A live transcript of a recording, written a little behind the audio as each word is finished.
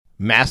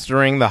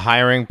Mastering the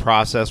Hiring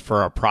Process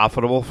for a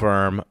Profitable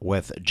Firm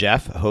with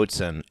Jeff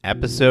Hotzen,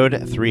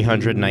 episode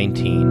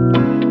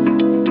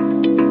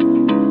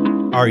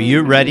 319. Are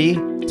you ready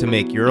to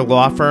make your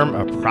law firm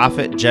a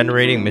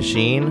profit-generating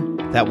machine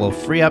that will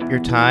free up your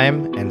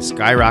time and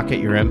skyrocket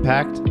your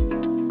impact?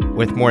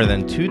 With more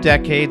than 2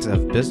 decades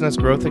of business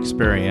growth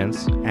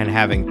experience and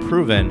having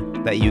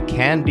proven that you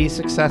can be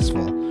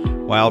successful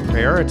while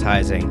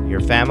prioritizing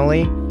your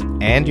family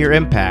and your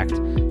impact,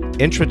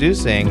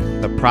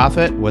 introducing the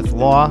Profit with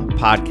Law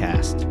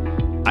podcast.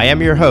 I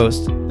am your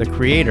host, the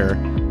creator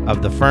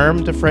of the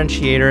Firm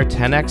Differentiator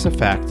 10X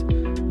Effect,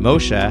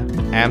 Moshe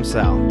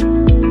Amsel.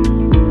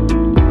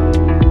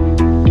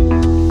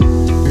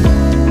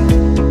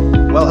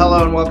 Well,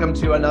 hello and welcome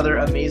to another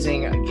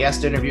amazing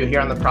guest interview here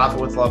on the Profit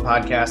with Law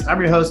podcast.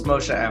 I'm your host,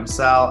 Moshe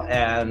Amsel,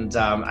 and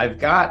I've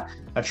got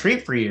a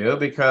treat for you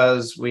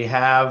because we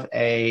have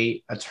an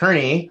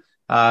attorney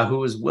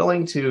who is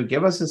willing to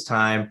give us his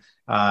time.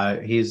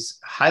 He's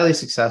highly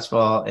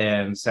successful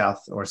in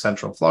South or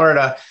Central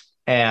Florida,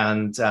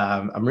 and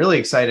I'm really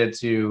excited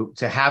to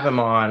have him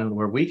on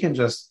where we can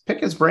just pick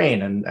his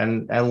brain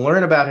and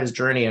learn about his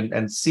journey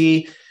and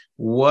see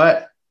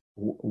what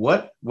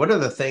are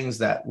the things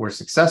that were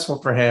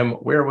successful for him.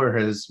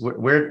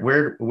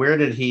 Where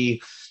did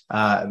he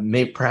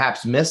may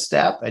perhaps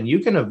misstep, and you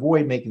can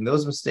avoid making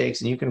those mistakes,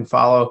 and you can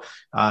follow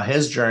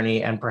his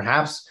journey and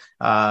perhaps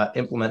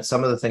implement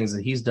some of the things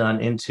that he's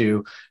done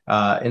into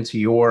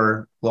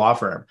your law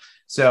firm.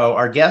 So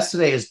our guest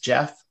today is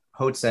Jeff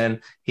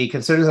Hotzen. He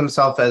considers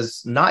himself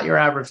as not your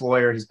average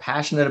lawyer. He's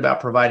passionate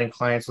about providing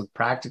clients with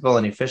practical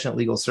and efficient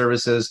legal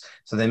services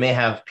so they may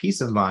have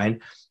peace of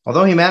mind.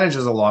 Although he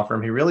manages a law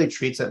firm, he really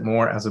treats it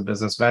more as a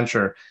business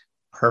venture.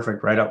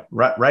 Perfect, right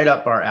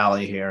up our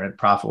alley here at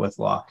Profit with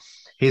Law.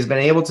 He's been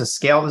able to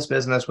scale this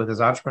business with his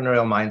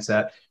entrepreneurial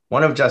mindset.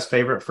 One of Jeff's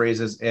favorite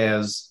phrases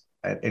is,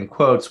 in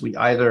quotes, "We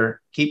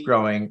either keep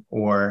growing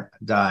or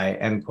die,"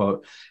 end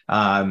quote.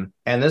 And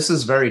this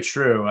is very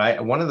true.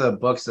 One of the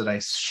books that I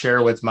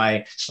share with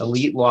my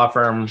elite law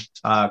firm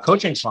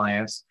coaching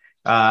clients,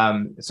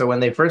 so when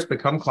they first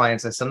become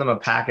clients, I send them a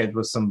package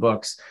with some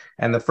books.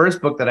 And the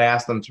first book that I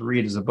ask them to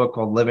read is a book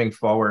called Living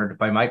Forward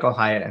by Michael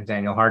Hyatt and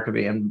Daniel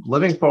Harkavy. And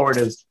Living Forward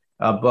is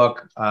a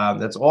book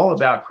that's all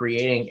about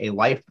creating a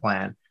life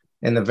plan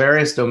in the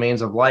various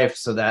domains of life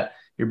so that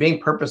you're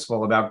being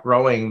purposeful about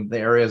growing the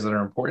areas that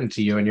are important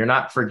to you, and you're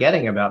not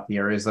forgetting about the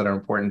areas that are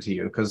important to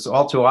you, because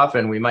all too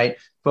often we might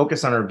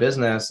focus on our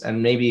business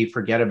and maybe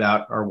forget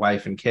about our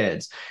wife and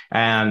kids.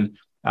 And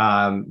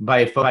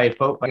by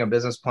focusing a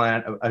business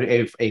plan,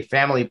 a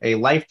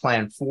life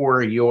plan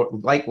for your,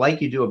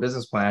 like you do a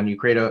business plan, you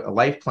create a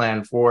life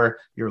plan for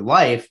your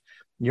life,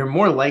 you're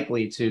more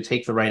likely to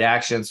take the right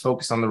actions,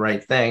 focus on the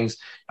right things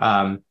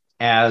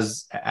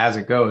as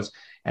it goes.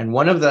 And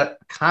one of the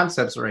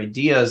concepts or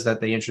ideas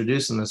that they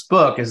introduce in this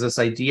book is this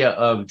idea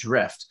of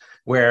drift,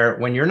 where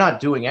when you're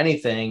not doing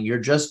anything, you're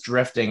just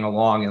drifting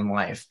along in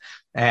life.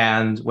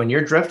 And when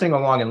you're drifting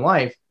along in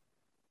life,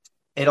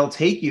 it'll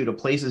take you to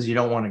places you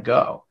don't want to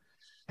go.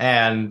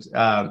 And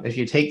if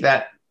you take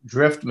that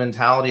drift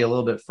mentality a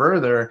little bit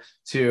further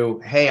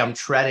to, hey, I'm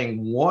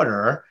treading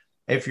water,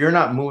 if you're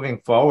not moving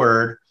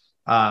forward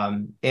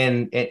in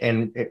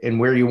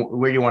where you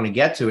want to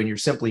get to, and you're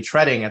simply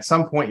treading, at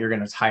some point you're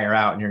going to tire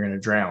out and you're going to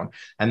drown.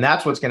 And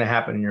that's what's going to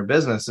happen in your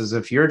business. Is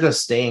if you're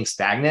just staying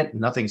stagnant,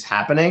 nothing's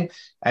happening,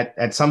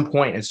 at some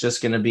point it's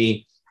just going to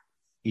be,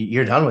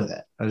 you're done with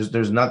it.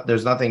 There's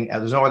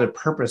no other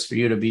purpose for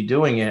you to be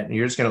doing it. And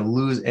you're just going to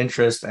lose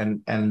interest,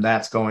 and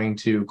that's going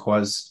to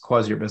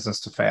cause your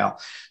business to fail.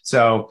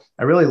 So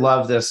I really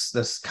love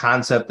this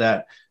concept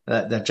that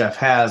Jeff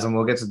has, and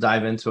we'll get to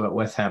dive into it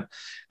with him.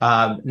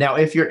 Now,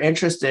 if you're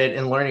interested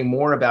in learning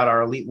more about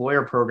our Elite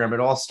Lawyer program, it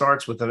all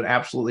starts with an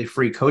absolutely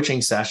free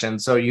coaching session.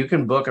 So you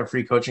can book a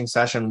free coaching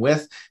session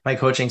with my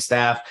coaching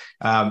staff,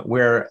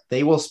 where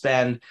they will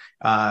spend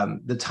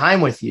the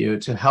time with you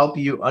to help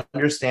you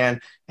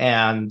understand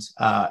and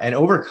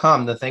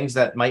overcome the things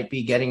that might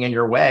be getting in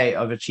your way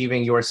of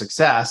achieving your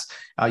success.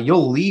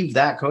 You'll leave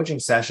that coaching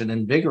session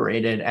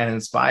invigorated and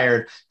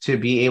inspired to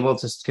be able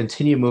to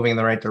continue moving in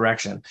the right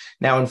direction.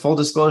 Now, in full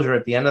disclosure,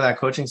 at the end of that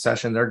coaching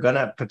session, they're going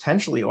to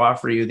potentially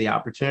offer you the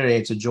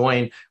opportunity to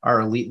join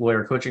our Elite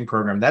Lawyer coaching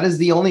program. That is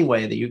the only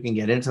way that you can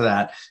get into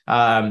that.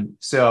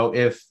 So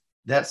if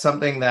that's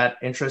something that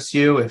interests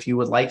you, if you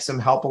would like some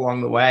help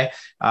along the way,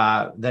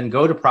 then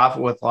go to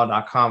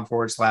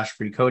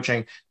profitwithlaw.com/free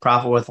coaching,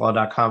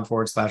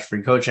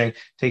 profitwithlaw.com/free coaching.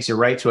 Takes you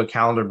right to a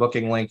calendar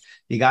booking link.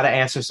 You got to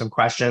answer some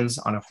questions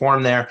on a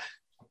form there,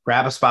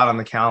 grab a spot on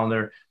the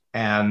calendar,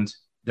 and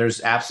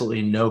there's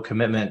absolutely no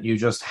commitment. You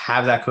just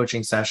have that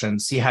coaching session,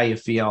 see how you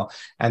feel,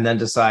 and then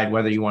decide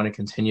whether you want to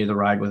continue the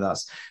ride with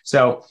us.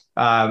 So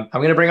I'm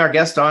going to bring our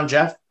guest on.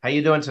 Jeff, how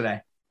you doing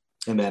today?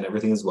 Hey, man,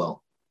 everything is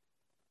well.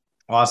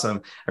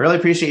 Awesome. I really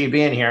appreciate you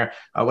being here.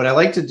 What I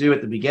like to do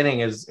at the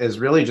beginning is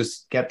really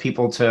just get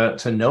people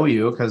to know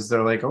you, because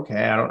they're like, okay,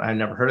 I've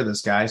never heard of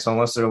this guy. So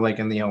unless they're like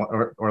in the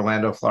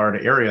Orlando,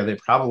 Florida area, they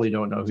probably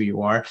don't know who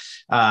you are.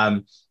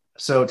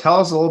 So tell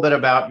us a little bit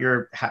about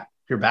your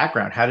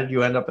background. How did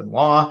you end up in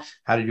law?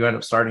 How did you end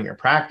up starting your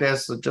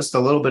practice? Just a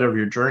little bit of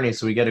your journey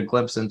so we get a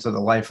glimpse into the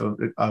life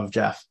of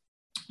Jeff.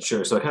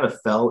 Sure. So I kind of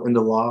fell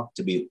into law,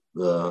 to be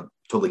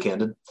totally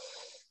candid.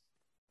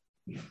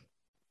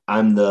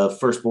 I'm the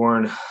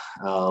firstborn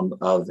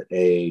of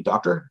a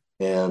doctor.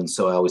 And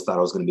so I always thought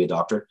I was going to be a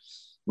doctor.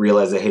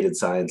 Realized I hated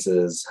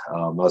sciences.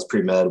 I was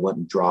pre-med, went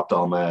and dropped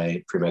all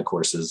my pre-med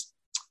courses.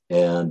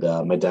 And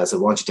my dad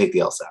said, why don't you take the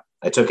LSAT?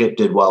 I took it,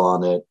 did well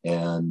on it.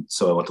 And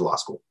so I went to law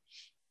school.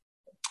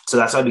 So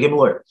that's how I became a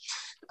lawyer.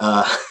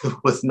 It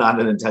was not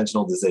an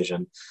intentional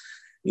decision.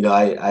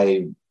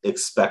 I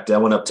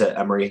went up to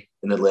Emory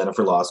in Atlanta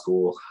for law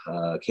school,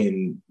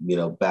 came,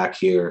 back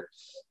here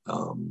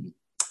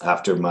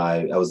after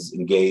I was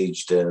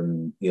engaged,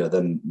 and,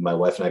 then my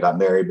wife and I got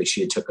married, but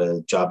she had took a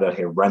job down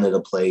here, rented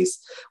a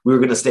place. We were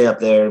going to stay up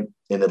there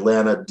in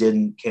Atlanta,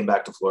 came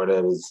back to Florida.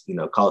 It was,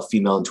 call it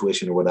female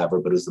intuition or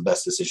whatever, but it was the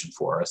best decision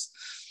for us.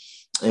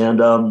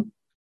 And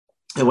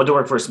I went to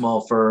work for a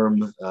small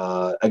firm.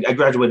 I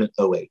graduated in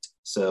 2008,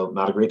 so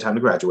not a great time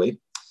to graduate.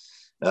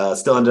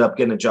 Still ended up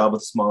getting a job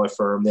with a smaller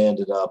firm. They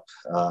ended up,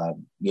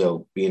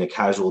 being a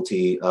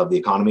casualty of the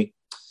economy.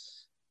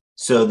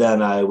 So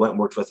then I went and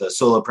worked with a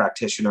solo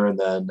practitioner, and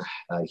then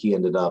he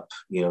ended up,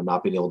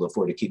 not being able to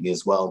afford to keep me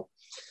as well.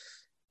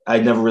 I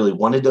never really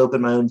wanted to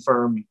open my own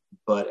firm,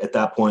 but at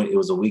that point, it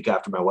was a week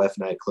after my wife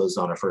and I closed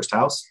on our first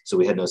house, so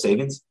we had no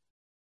savings.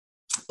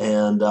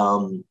 And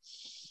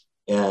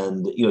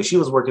she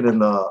was working in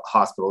the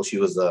hospital. She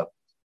was a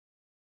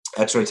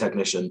X-ray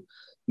technician,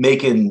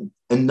 making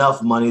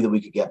enough money that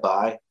we could get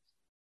by,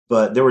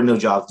 but there were no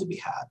jobs to be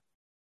had.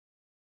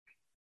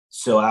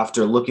 So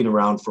after looking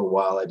around for a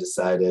while, I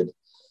decided,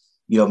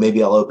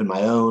 maybe I'll open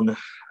my own.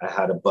 I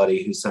had a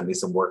buddy who sent me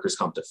some workers'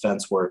 comp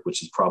defense work,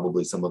 which is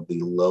probably some of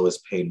the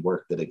lowest paid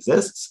work that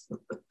exists,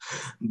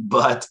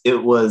 but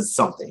it was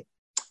something.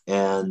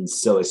 And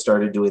so I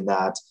started doing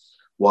that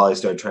while I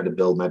started trying to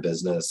build my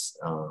business.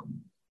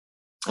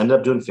 I ended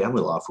up doing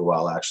family law for a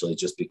while, actually,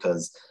 just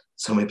because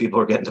so many people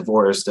are getting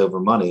divorced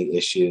over money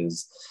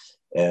issues.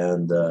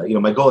 And,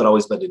 my goal had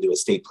always been to do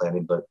estate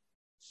planning, but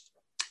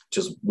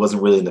just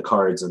wasn't really in the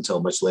cards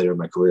until much later in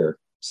my career.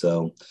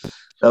 So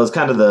that was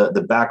kind of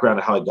the background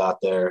of how I got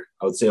there.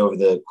 I would say over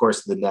the course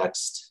of the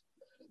next,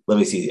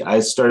 I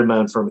started my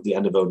own firm at the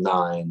end of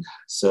 2009.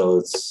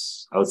 So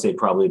I would say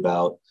probably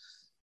about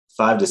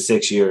 5 to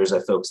 6 years, I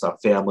focused on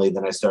family.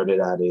 Then I started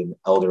adding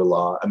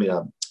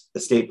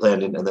estate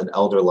planning and then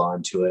elder law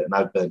into it. And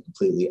I've been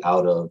completely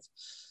out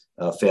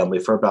of family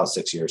for about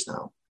 6 years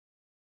now.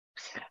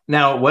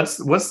 Now, what's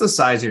the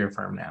size of your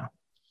firm now?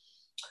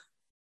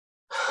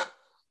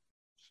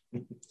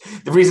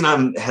 The reason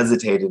I'm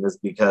hesitating is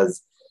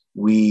because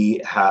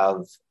we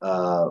have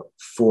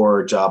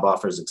 4 job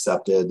offers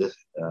accepted,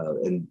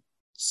 and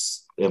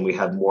we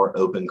have more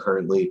open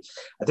currently.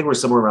 I think we're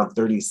somewhere around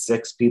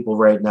 36 people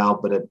right now,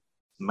 but it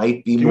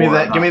might be more.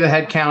 Give me the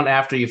head count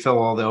after you fill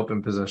all the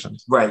open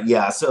positions. Right.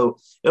 Yeah. So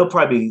it'll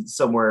probably be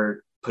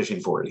somewhere pushing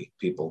 40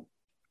 people.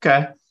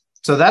 Okay.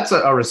 So that's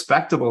a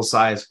respectable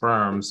size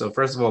firm. So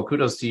first of all,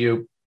 kudos to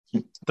you.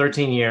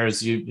 13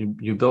 years,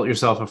 you built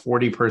yourself a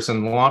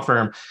 40-person law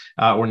firm,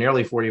 or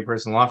nearly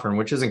 40-person law firm,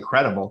 which is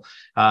incredible.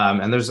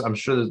 And I'm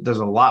sure there's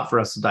a lot for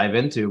us to dive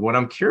into. What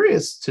I'm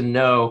curious to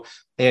know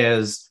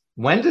is,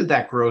 when did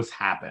that growth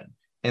happen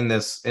in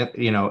this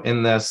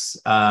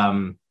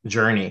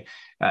journey?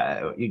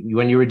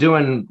 When you were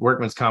doing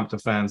workman's comp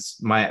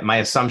defense, my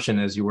assumption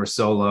is you were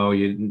solo.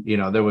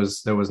 There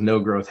was no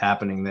growth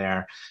happening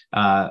there.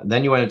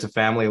 Then you went into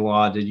family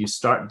law. Did you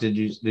start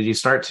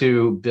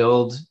to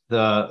build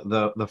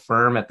the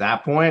firm at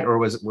that point, or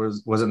was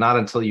it not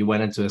until you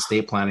went into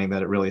estate planning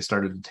that it really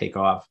started to take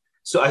off?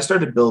 So I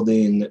started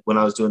building when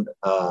I was doing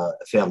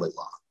family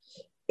law,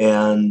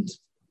 and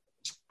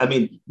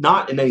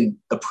not in any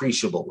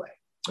appreciable way.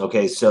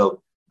 Okay,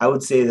 so I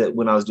would say that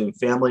when I was doing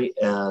family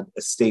and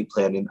estate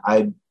planning,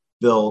 I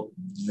built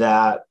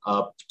that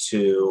up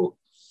to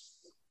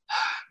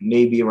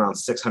maybe around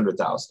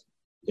 600,000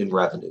 in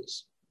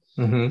revenues.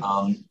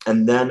 Mm-hmm.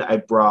 And then I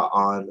brought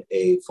on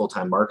a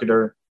full-time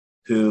marketer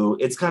who,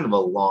 it's kind of a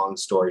long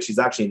story. She's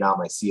actually now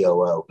my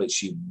COO, but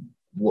she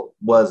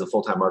was a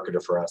full-time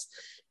marketer for us.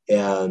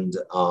 And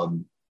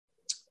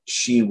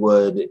she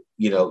would,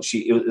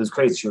 it was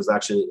crazy. She was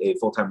actually a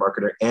full-time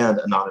marketer and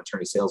a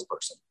non-attorney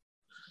salesperson.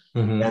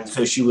 Mm-hmm. And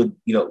so she would,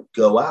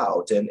 go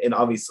out and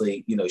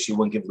obviously, she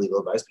wouldn't give legal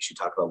advice, but she'd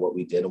talk about what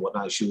we did and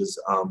whatnot. She was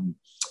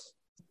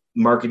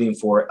marketing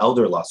for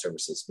elder law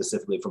services,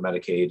 specifically for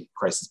Medicaid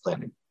crisis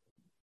planning.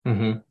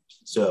 Mm-hmm.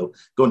 So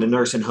going to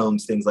nursing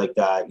homes, things like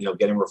that,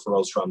 getting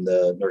referrals from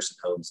the nursing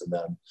homes.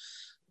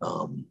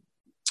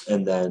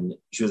 And then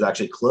she was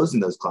actually closing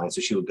those clients.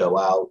 So she would go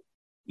out,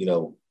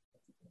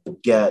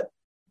 get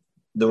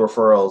the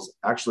referrals,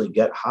 actually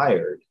get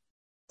hired,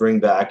 bring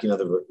back,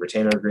 the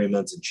retainer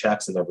agreements and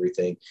checks and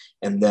everything,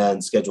 and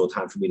then schedule a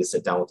time for me to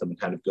sit down with them and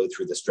kind of go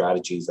through the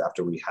strategies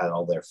after we had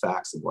all their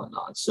facts and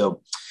whatnot.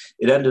 So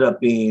it ended up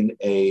being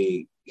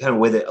a kind of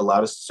way that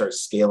allowed us to start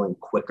scaling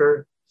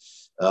quicker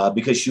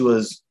because she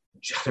was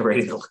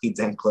generating the leads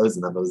and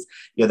closing them. It was,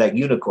 that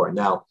unicorn.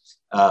 Now,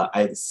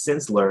 I've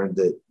since learned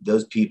that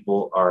those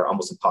people are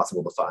almost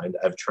impossible to find.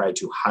 I've tried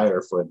to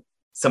hire for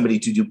somebody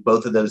to do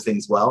both of those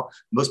things well.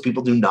 Most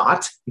people do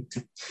not.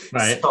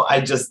 Right. So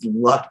I just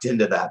lucked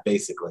into that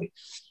basically.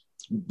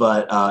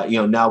 But,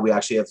 now we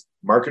actually have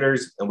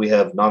marketers and we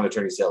have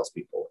non-attorney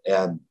salespeople,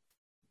 and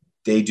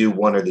they do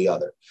one or the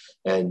other.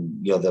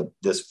 And,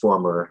 this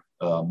former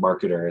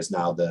marketer is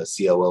now the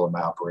COO of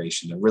my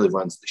operation and really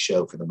runs the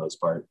show for the most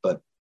part.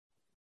 But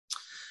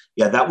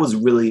yeah, that was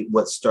really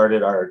what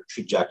started our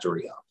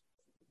trajectory up.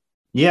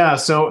 Yeah.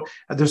 So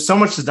there's so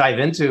much to dive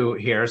into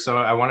here. So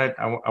I want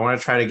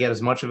to try to get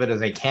as much of it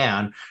as I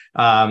can.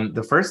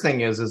 The first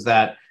thing is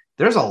that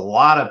there's a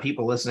lot of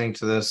people listening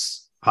to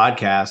this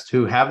podcast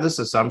who have this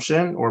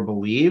assumption or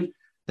believe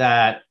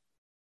that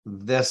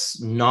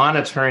this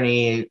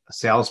non-attorney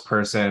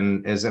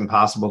salesperson is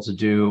impossible to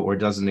do or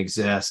doesn't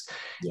exist.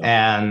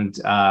 Yeah. And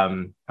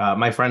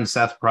my friend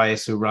Seth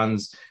Price, who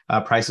runs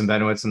Price and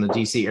Benowitz in the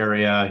DC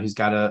area, he's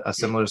got a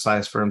similar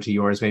size firm to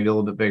yours, maybe a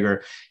little bit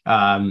bigger.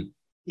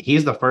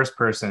 He's the first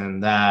person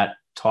that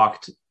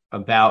talked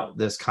about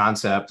this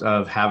concept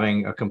of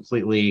having a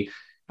completely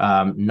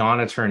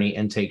non-attorney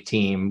intake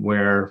team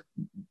where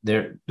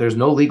there's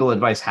no legal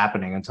advice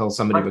happening until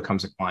somebody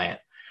becomes a client.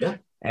 Yeah.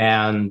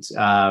 And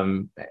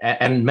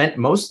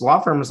most law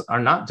firms are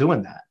not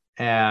doing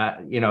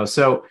that.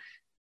 So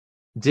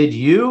did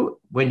you,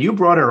 when you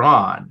brought her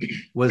on,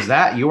 was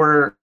that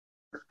your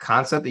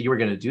concept that you were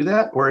going to do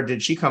that? Or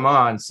did she come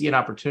on, see an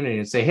opportunity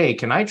and say, hey,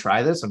 can I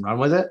try this and run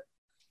with it?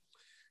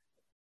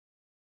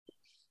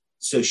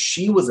 So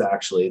she was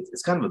actually,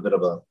 it's kind of a bit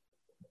of a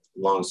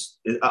long,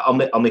 I'll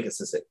make it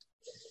succinct.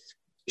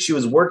 She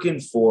was working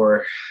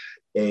for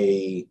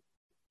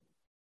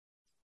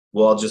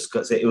I'll just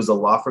say it was a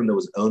law firm that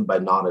was owned by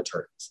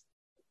non-attorneys,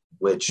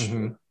 which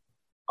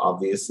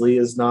obviously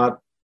is not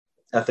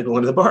ethical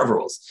under the bar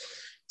rules.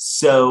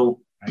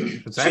 So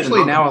it's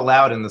actually now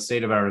allowed in the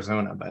state of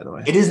Arizona, by the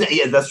way. It is.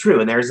 Yeah, that's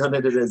true. In Arizona,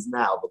 it is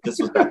now, but this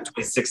was back in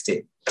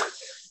 2016.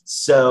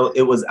 So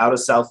it was out of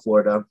South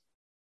Florida.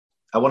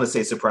 I want to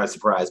say surprise,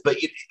 surprise. But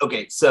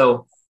okay,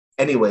 so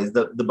anyways,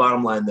 the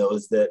bottom line, though,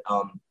 is that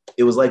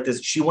it was like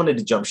this. She wanted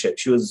to jump ship.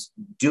 She was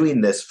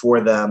doing this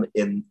for them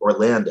in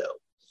Orlando.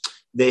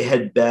 They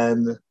had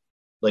been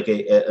like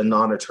a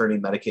non-attorney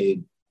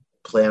Medicaid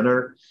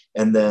planner.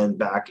 And then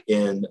back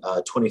in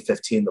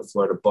 2015, the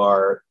Florida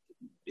bar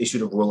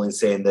issued a ruling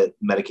saying that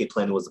Medicaid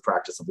planning was the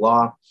practice of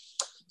law.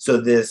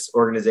 So this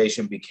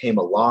organization became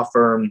a law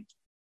firm.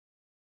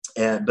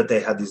 But they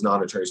had these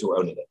non-attorneys who were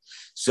owning it.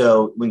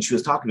 So when she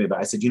was talking to me about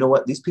it, I said, you know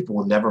what? These people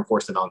will never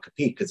enforce a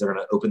non-compete because they're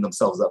going to open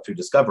themselves up through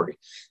discovery.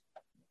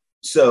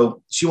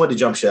 So she wanted to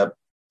jump ship.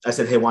 I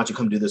said, hey, why don't you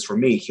come do this for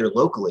me here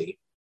locally?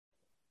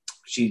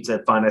 She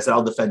said, fine. I said,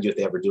 I'll defend you if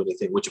they ever do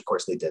anything, which of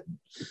course they didn't.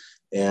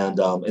 And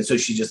so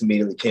she just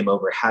immediately came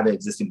over, had an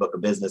existing book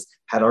of business,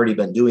 had already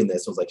been doing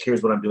this. I was like,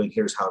 here's what I'm doing.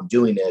 Here's how I'm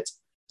doing it.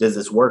 Does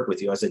this work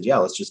with you? I said, yeah,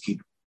 let's just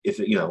keep, if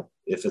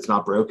it's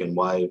not broken,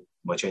 why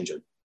change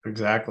it?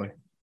 Exactly.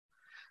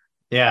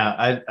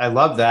 Yeah, I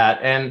love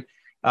that. And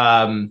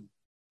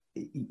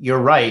you're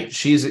right.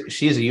 She's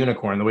a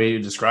unicorn, the way you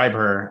describe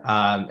her.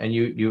 And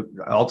you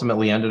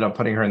ultimately ended up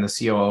putting her in the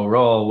COO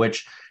role,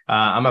 which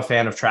I'm a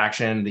fan of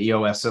Traction, the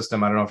EOS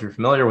system. I don't know if you're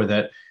familiar with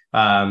it,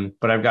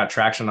 but I've got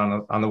Traction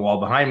on the wall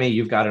behind me.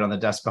 You've got it on the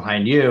desk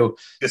behind you.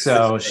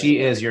 So she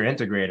is your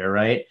integrator,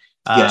 right?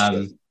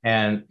 Yes.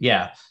 And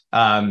yeah.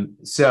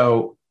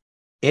 So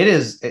it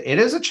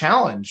is a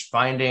challenge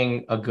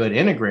finding a good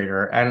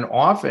integrator. And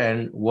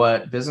often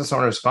what business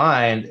owners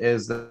find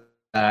is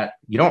that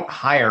you don't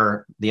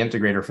hire the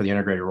integrator for the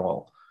integrator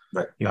role.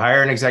 Right. You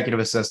hire an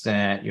executive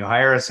assistant, you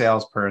hire a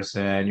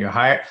salesperson, you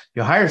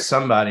hire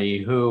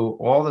somebody who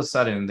all of a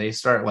sudden they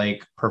start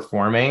like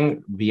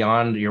performing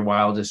beyond your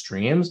wildest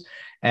dreams.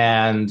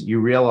 And you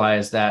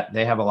realize that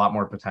they have a lot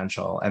more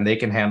potential and they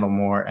can handle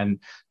more, and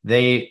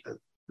they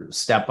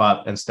step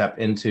up and step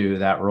into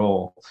that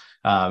role.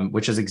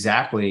 Which is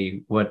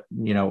exactly what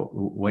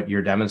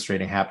you're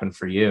demonstrating happened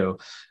for you.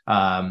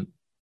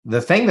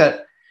 The thing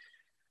that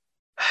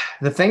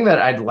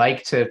I'd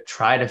like to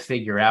try to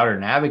figure out or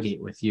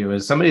navigate with you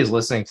is somebody's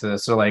listening to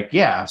this. So like,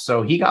 yeah,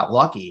 so he got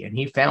lucky and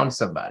he found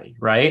somebody,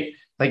 right?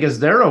 Like, is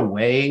there a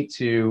way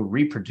to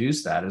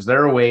reproduce that? Is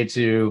there a way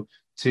to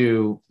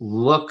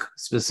look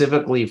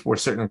specifically for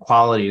certain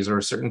qualities or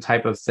a certain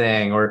type of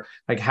thing, or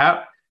like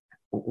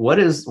what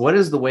is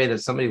the way that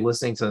somebody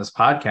listening to this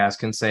podcast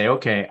can say,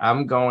 okay,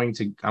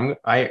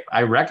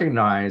 I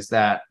recognize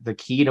that the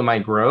key to my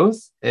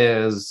growth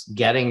is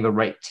getting the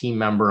right team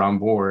member on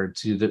board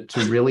to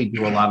really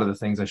do a lot of the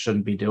things I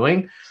shouldn't be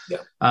doing. Yeah.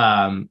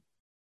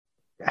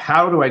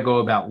 How do I go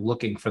about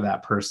looking for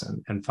that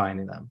person and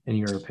finding them, in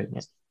your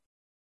opinion?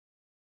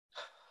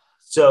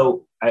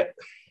 So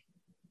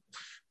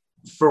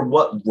for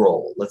what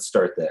role? Let's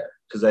start there,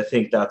 because I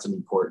think that's an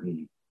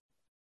important.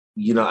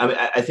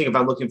 I think if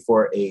I'm looking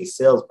for a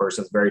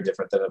salesperson, it's very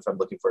different than if I'm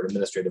looking for an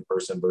administrative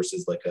person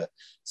versus like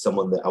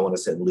someone that I want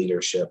to say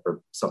leadership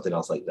or something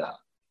else like that.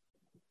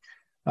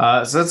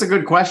 So that's a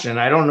good question.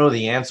 I don't know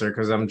the answer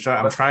because I'm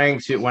trying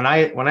to when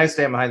I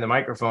stand behind the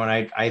microphone,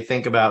 I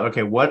think about,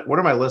 okay, what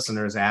are my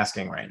listeners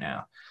asking right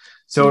now?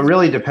 So it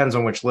really depends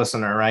on which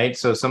listener, right?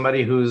 So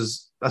somebody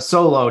who's a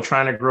solo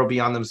trying to grow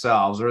beyond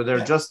themselves, or they're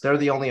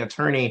the only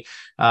attorney,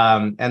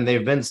 and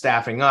they've been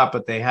staffing up,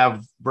 but they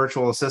have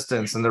virtual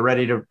assistants and they're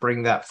ready to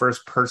bring that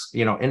first person,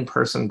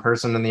 in-person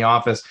person in the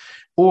office,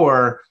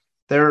 or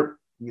they're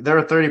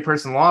a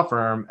 30-person law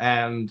firm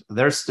and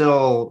they're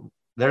still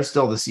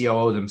the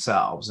COO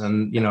themselves,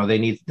 and they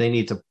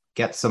need to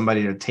get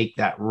somebody to take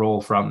that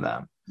role from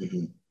them.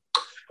 Mm-hmm.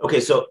 Okay,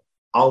 so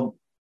I'll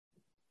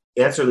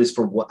answer at least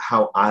for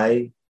how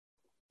I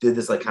did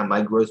this, like kind of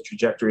my growth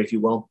trajectory, if you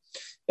will,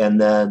 and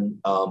then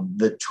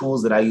the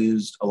tools that I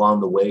used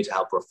along the way to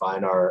help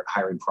refine our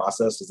hiring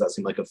process. Does that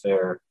seem like a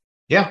fair?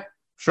 Yeah,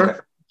 sure. Okay.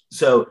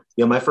 So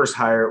my first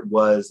hire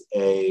was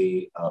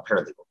a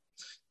paralegal,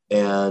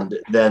 and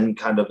then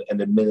kind of an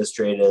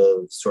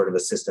administrative sort of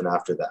assistant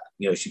after that.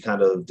 She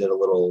kind of did a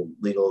little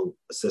legal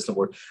assistant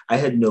work. I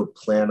had no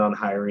plan on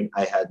hiring.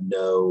 I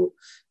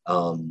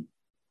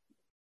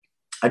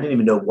didn't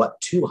even know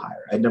what to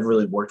hire. I'd never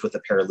really worked with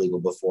a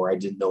paralegal before. I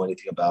didn't know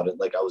anything about it.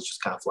 Like, I was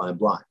just kind of flying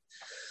blind.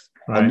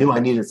 Right. I knew I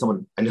needed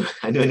someone. I knew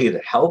I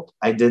needed help.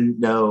 I didn't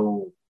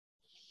know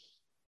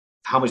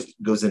how much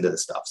goes into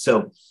this stuff.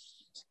 So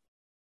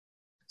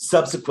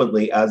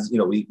subsequently, as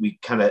we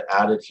kind of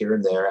added here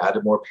and there,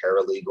 added more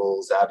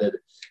paralegals, added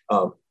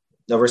a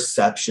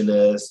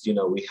receptionist.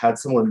 We had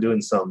someone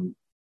doing some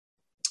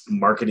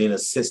marketing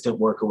assistant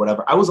work or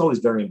whatever. I was always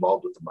very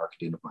involved with the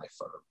marketing of my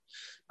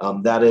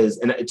firm. That is,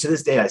 and to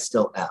this day, I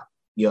still am.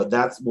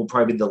 That will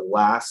probably be the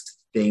last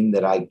thing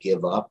that I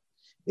give up,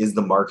 is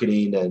the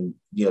marketing and,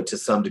 to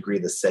some degree,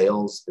 the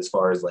sales, as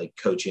far as like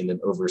coaching and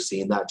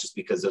overseeing that, just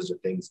because those are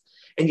things.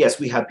 And yes,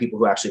 we have people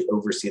who actually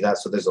oversee that.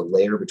 So there's a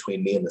layer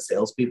between me and the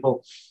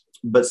salespeople,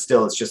 but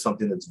still, it's just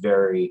something that's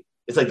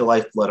it's like the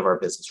lifeblood of our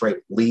business, right?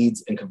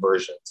 Leads and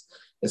conversions.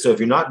 And so if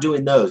you're not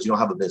doing those, you don't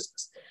have a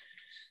business.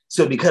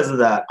 So because of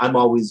that, I'm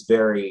always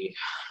very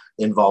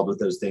involved with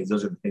those things.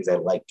 Those are the things I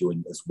like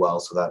doing as well.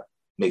 So that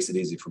makes it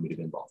easy for me to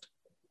be involved.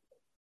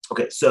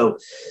 Okay. So,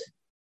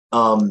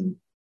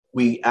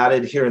 we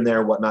added here and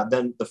there, whatnot.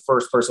 Then the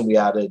first person we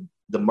added,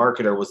 the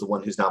marketer, was the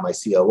one who's now my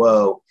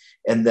COO.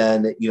 And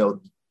then,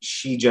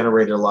 she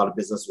generated a lot of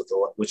business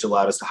which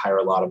allowed us to hire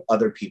a lot of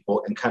other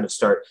people and kind of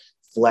start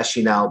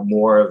fleshing out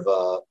more of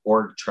a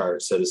org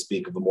chart, so to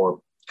speak, of a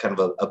more kind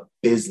of a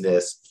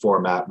business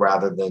format,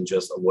 rather than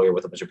just a lawyer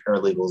with a bunch of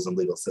paralegals and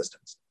legal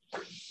assistants.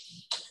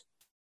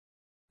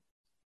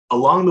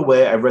 Along the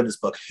way, I read this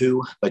book,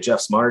 Who, by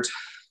Jeff Smart.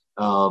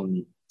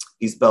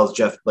 He spells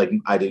Jeff like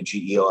I do,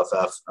 Geoff,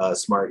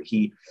 Smart.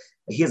 He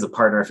has a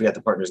partner. I forget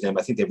the partner's name.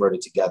 I think they wrote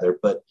it together,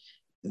 but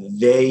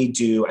they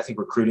do, I think,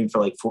 recruiting for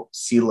like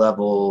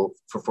C-level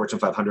for Fortune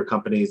 500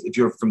 companies. If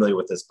you're familiar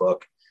with this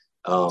book.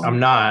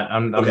 I'm not.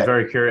 I'm okay.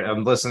 Very curious.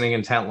 I'm listening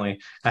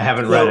intently. I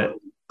haven't read it.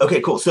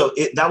 Okay, cool. So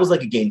that was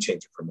like a game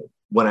changer for me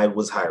when I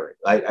was hiring.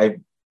 I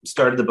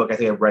started the book. I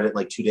think I read it in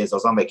like 2 days. I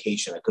was on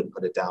vacation. I couldn't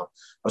put it down.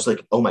 I was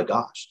like, oh my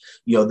gosh.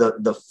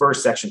 The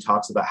first section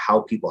talks about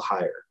how people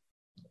hire.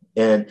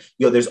 And,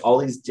 there's all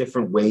these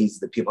different ways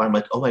that people, I'm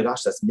like, oh my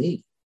gosh, that's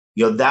me.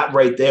 That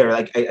right there.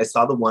 Like I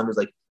saw the one was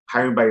like,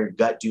 hiring by your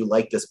gut. Do you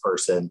like this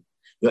person?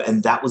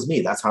 And that was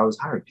me. That's how I was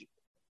hiring people.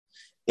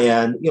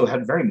 And,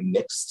 had very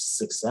mixed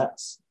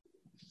success.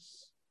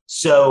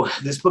 So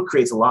this book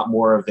creates a lot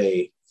more of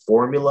a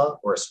formula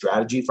or a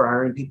strategy for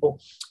hiring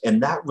people.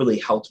 And that really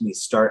helped me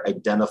start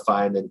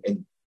identifying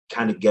and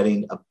kind of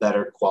getting a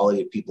better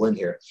quality of people in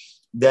here.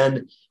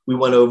 Then we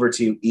went over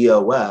to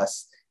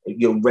EOS,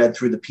 read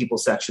through the people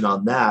section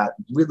on that,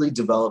 really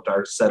developed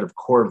our set of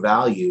core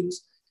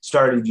values,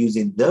 started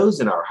using those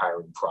in our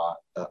hiring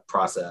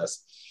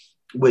process,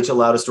 which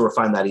allowed us to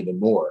refine that even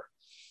more.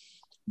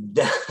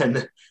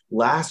 Then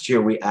last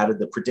year, we added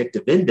the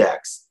predictive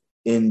index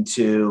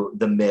into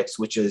the mix,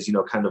 which is,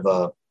 kind of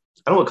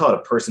I don't want to call it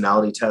a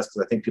personality test,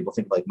 because I think people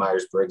think like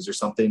Myers-Briggs or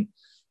something,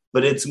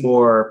 but it's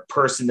more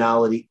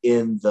personality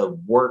in the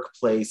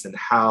workplace and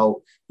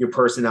how your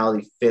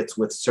personality fits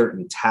with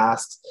certain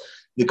tasks.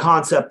 The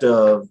concept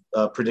of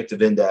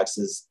predictive index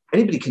is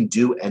anybody can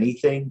do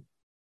anything,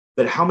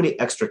 but how many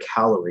extra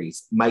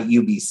calories might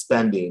you be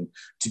spending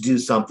to do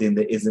something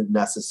that isn't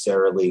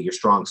necessarily your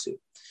strong suit?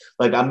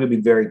 Like, I'm going to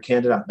be very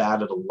candid. I'm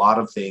bad at a lot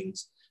of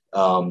things.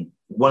 One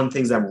of the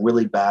things I'm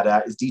really bad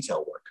at is detail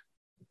work.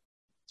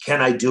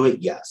 Can I do it?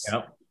 Yes.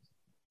 Yep.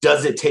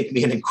 Does it take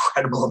me an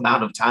incredible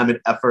amount of time and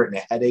effort and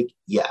a headache?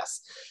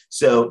 Yes.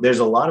 So there's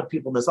a lot of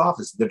people in this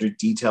office that are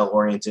detail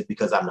oriented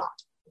because I'm not.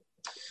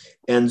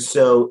 And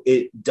so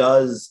it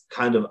does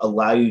kind of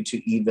allow you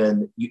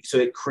to so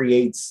it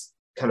creates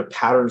kind of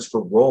patterns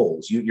for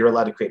roles. You're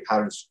allowed to create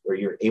patterns, or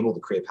you're able to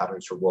create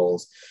patterns for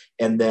roles.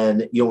 And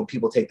then, when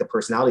people take the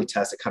personality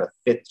test, it kind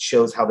of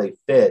shows how they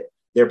fit.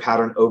 Their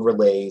pattern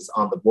overlays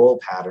on the role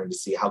pattern to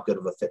see how good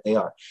of a fit they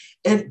are.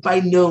 And by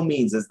no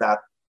means is that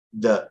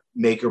the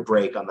make or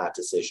break on that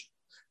decision.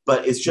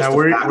 but it's just now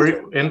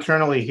we're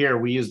internally here.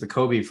 We use the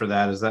Kolbe for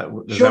that. Is that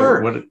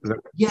sure? What is that?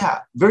 Yeah,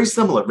 very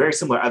similar. Very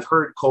similar. I've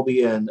heard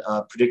Kolbe and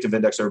predictive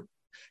index are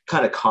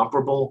kind of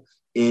comparable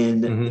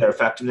in their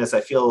effectiveness.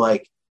 I feel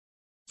like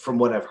from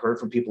what I've heard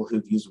from people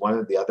who've used one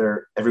or the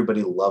other,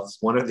 everybody loves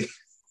one or the other.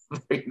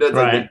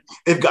 Right.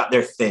 They've got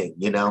their thing,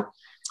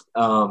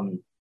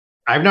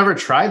 I've never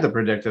tried the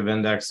predictive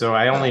index, so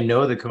I only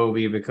know the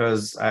Kolbe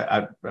because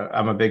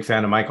I'm a big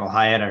fan of Michael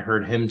Hyatt. I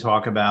heard him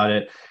talk about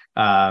it,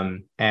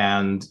 and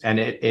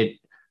it.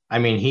 I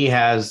mean, he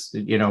has,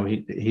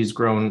 he's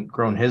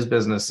grown his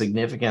business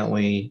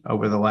significantly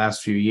over the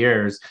last few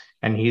years,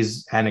 and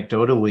he's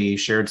anecdotally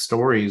shared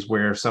stories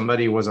where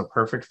somebody was a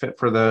perfect fit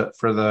for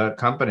the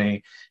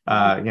company,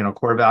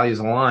 core values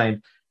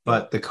aligned,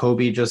 but the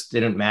Kolbe just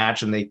didn't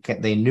match, and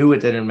they knew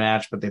it didn't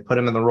match, but they put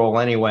him in the role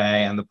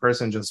anyway, and the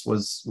person just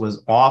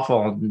was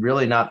awful,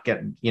 really not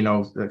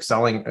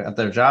excelling at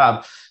their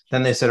job.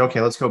 Then they said,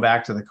 okay, let's go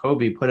back to the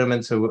Kolbe, put him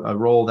into a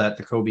role that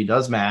the Kolbe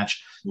does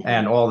match.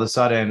 And all of a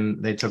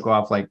sudden they took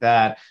off like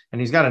that.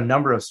 And he's got a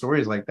number of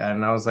stories like that.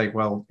 And I was like,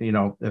 well,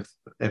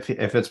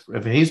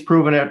 if he's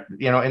proven it,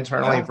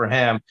 internally for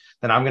him,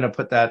 then I'm going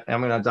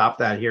to adopt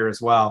that here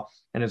as well.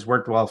 And it's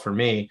worked well for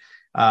me.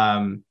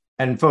 And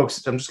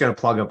folks, I'm just going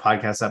to plug a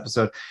podcast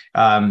episode.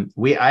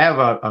 I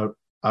have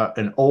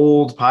an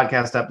old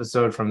podcast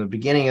episode from the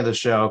beginning of the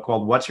show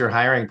called "What's Your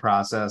Hiring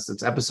Process?"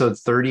 It's episode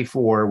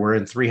 34. We're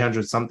in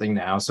 300 something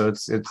now, so it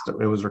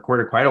was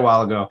recorded quite a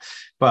while ago,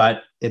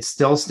 but it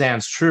still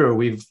stands true.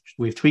 We've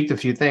tweaked a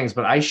few things,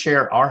 but I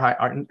share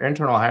our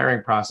internal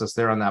hiring process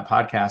there on that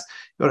podcast.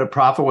 Go to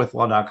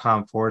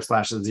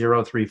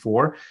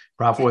profitwithlaw.com/034,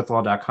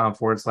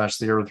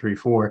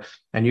 profitwithlaw.com/034,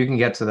 and you can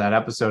get to that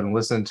episode and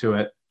listen to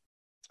it.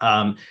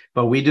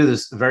 But we do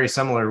this very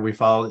similar. We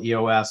follow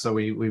EOS. So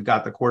we've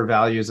got the core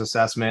values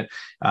assessment,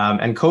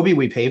 and Kolbe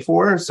we pay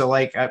for. So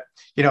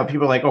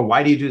people are like, oh,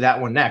 why do you do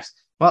that one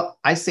next? Well,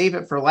 I save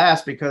it for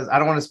last because I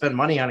don't want to spend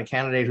money on a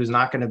candidate who's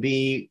not going to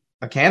be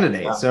a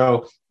candidate. Yeah.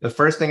 So the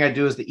first thing I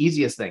do is the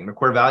easiest thing, the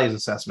core values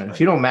assessment. If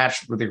you don't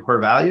match with your core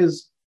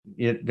values,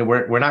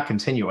 we're not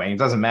continuing. It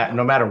doesn't matter,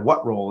 no matter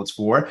what role it's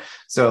for.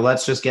 So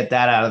let's just get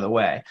that out of the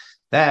way.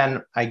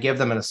 Then I give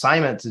them an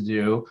assignment to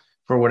do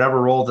for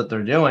whatever role that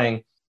they're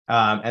doing.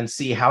 And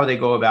see how they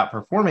go about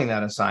performing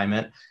that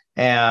assignment.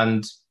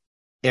 And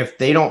if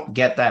they don't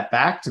get that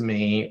back to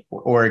me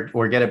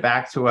or get it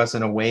back to us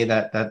in a way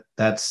that's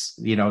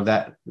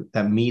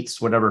that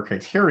meets whatever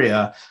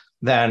criteria,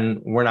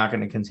 then we're not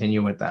going to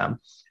continue with them.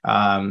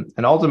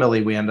 And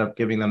ultimately, we end up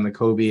giving them the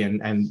Kolbe,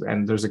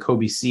 and there's a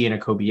Kolbe C and a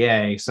Kolbe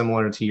A,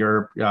 similar to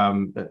your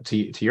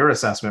to your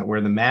assessment,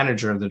 where the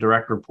manager, the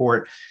direct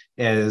report,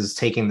 is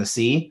taking the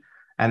C.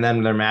 And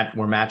then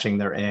we're matching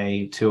their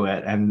A to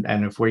it. And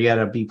if we get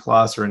a B+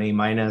 or an A-,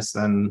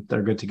 then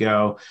they're good to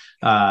go.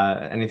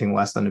 Anything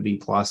less than a B+,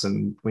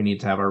 and we need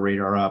to have our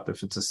radar up.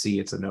 If it's a C,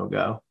 it's a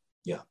no-go.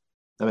 Yeah,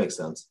 that makes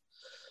sense.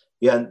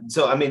 Yeah.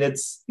 So, I mean,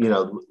 it's,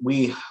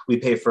 we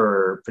pay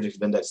for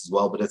predictive index as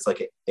well, but it's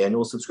like an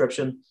annual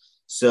subscription.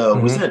 So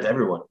we send it to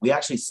everyone. We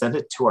actually send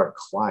it to our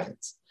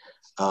clients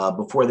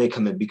before they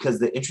come in, because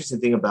the interesting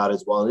thing about it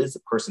is, while it is a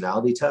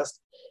personality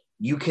test,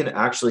 you can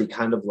actually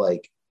kind of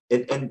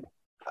and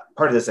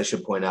part of this I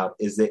should point out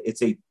is that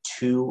it's a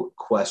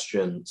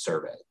 2-question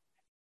survey.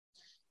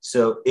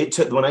 So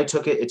when I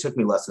took it, it took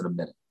me less than a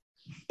minute,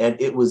 and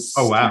it was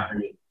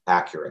very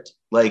accurate.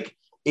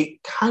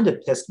 It kind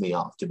of pissed me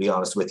off, to be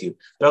honest with you.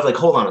 But I was like,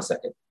 hold on a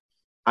second.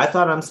 I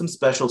thought I'm some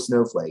special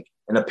snowflake,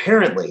 and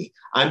apparently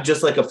I'm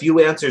just like a few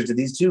answers to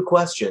these 2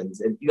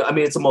 questions. And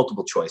it's a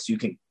multiple choice. You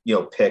can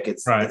pick.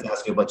 It's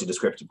asking a bunch of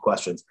descriptive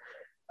questions.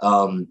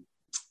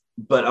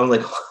 But I'm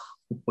like,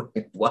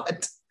 wait,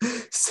 what?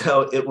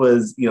 So it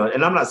was,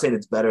 and I'm not saying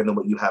it's better than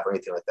what you have or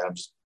anything like that. I'm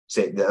just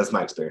saying that's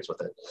my experience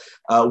with it.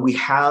 We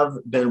have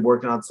been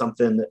working on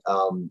something,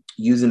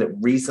 using it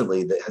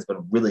recently that has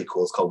been really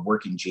cool. It's called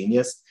Working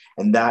Genius.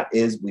 And that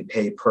is, we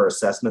pay per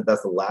assessment.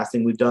 That's the last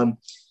thing we've done.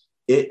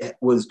 It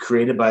was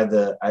created by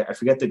I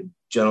forget the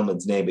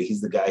gentleman's name, but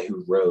he's the guy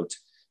who wrote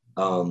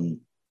The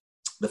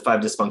 5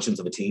 Dysfunctions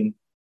of a Team.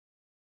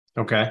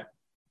 Okay.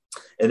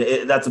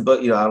 And that's a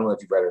book, I don't know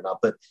if you've read it or not,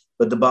 but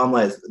the bottom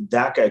line is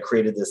that guy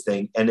created this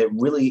thing, and it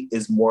really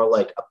is more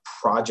like a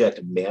project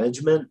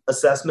management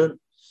assessment.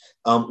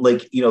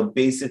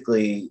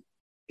 Basically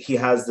he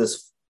has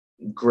this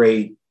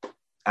great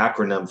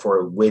acronym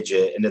for a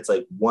widget, and it's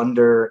like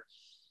wonder,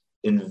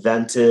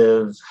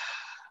 inventive.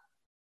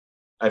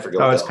 I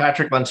forget. Oh, it's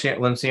Patrick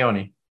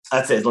Lencioni.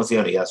 That's it. It's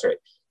Lencioni. That's right.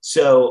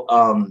 So,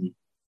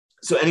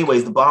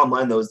 anyways, the bottom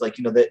line though is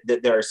that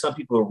there are some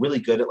people who are really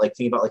good at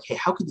thinking about hey,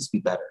 how could this be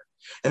better?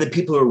 And then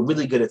people who are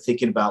really good at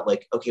thinking about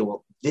okay,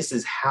 well, this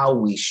is how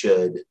we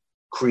should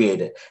create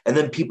it. And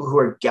then people who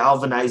are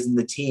galvanizing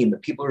the team, the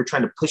people who are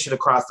trying to push it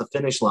across the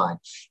finish line,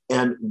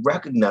 and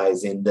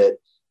recognizing that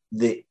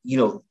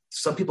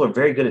some people are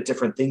very good at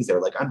different things. They're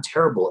like, I'm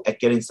terrible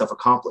at getting stuff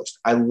accomplished.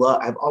 I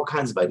have all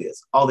kinds of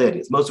ideas, all the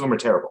ideas. Most of them are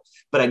terrible,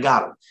 but I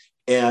got them.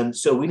 And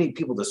so we need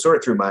people to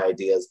sort through my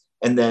ideas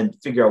and then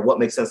figure out what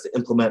makes sense to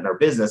implement in our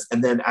business,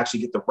 and then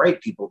actually get the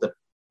right people to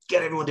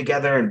get everyone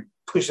together and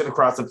push it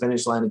across the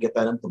finish line and get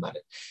that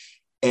implemented.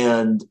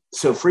 And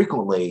so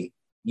frequently,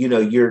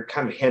 you're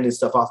kind of handing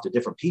stuff off to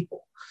different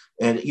people.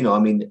 And,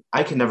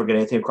 I can never get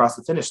anything across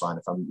the finish line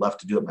if I'm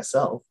left to do it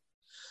myself.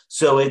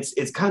 So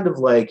it's kind of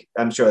like,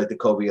 I'm sure like the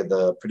Kolbe of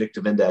the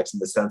predictive index, in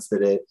the sense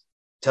that it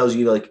tells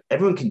you like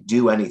everyone can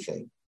do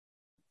anything,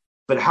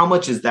 but how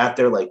much is that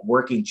their like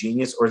working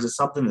genius, or is it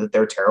something that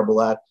they're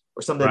terrible at,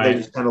 or something that they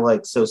just kind of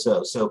like so.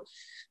 So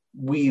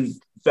we've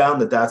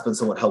found that that's been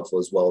somewhat helpful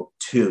as well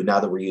too,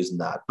 now that we're using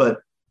that. But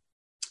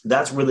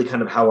that's really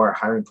kind of how our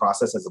hiring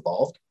process has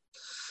evolved.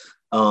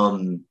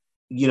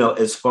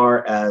 As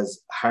far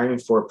as hiring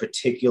for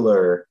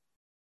particular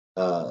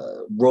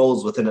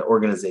roles within an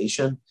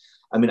organization,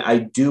 I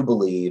do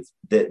believe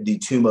that the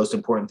two most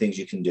important things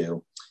you can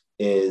do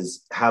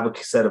is have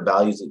a set of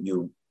values that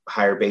you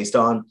hire based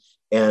on,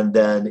 and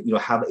then,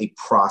 have a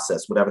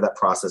process, whatever that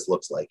process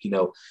looks like.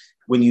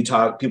 When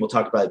people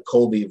talk about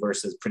Kolbe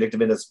versus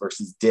predictive index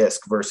versus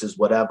DISC versus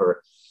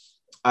whatever,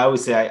 I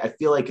always say, I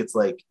feel like it's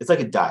like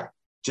a diet.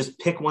 Just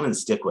pick one and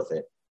stick with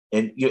it,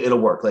 and it'll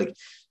work. Like,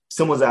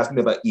 someone's asking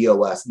me about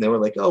EOS, and they were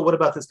like, "Oh, what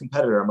about this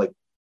competitor?" I'm like,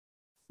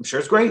 "I'm sure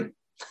it's great."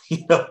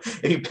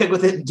 If you pick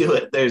with it and do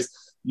it, there's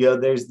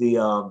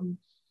the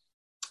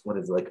what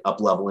is it, like up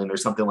leveling or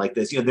something like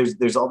this.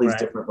 There's all these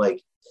different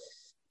like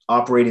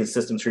operating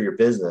systems for your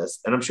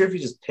business, and I'm sure if you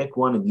just pick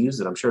one and use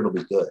it, I'm sure it'll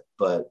be good.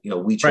 But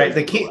we try. Right.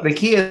 The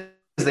key is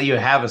that you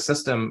have a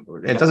system.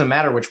 It doesn't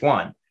matter which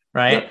one.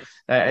 Right.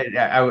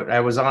 I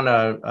was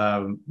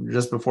on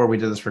just before we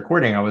did this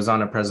recording, I was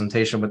on a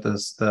presentation with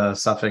the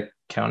Suffolk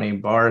County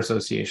Bar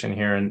Association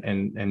here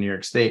in New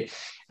York State.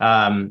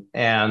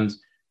 And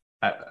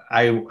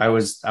I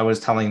was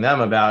telling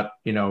them about,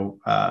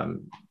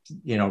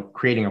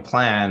 creating a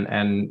plan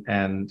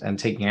and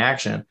taking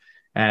action.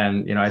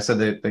 And, I said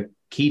that the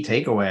key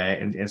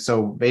takeaway. And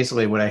so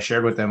basically what I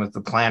shared with them is the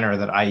planner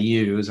that I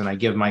use and I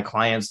give my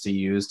clients to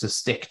use to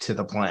stick to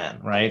the plan,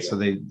 right? Yeah. So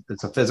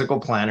it's a physical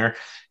planner,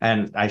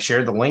 and I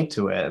shared the link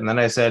to it. And then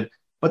I said,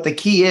 but the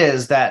key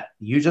is that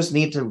you just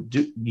need to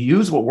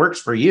use what works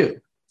for you.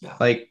 Yeah.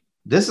 Like,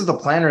 this is the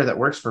planner that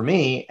works for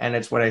me, and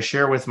it's what I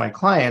share with my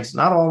clients.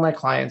 Not all my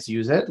clients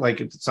use it. Like,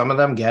 some of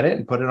them get it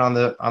and put it on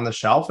the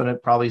shelf, and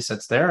it probably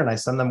sits there, and I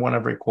send them one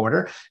every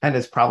quarter, and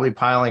it's probably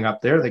piling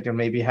up there. They can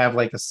maybe have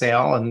like a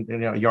sale and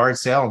yard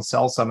sale and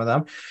sell some of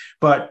them.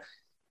 But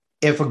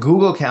if a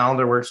Google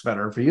Calendar works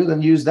better for you,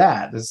 then use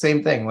that. The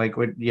same thing, like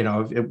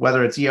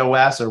whether it's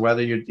EOS or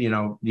whether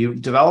you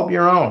develop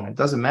your own, it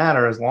doesn't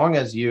matter, as long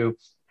as you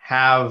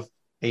have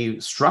a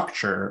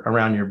structure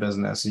around your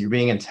business, and you're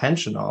being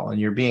intentional and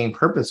you're being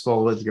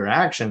purposeful with your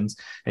actions,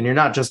 and you're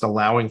not just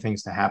allowing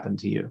things to happen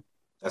to you.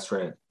 That's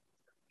right.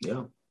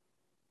 Yeah.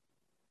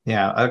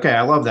 Yeah. Okay.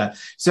 I love that.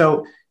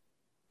 So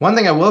one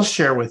thing I will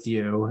share with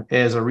you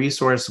is a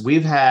resource.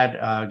 We've had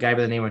a guy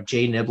by the name of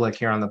Jay Niblick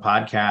here on the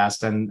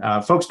podcast. And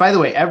folks, by the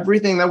way,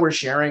 everything that we're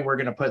sharing, we're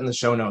going to put in the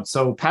show notes.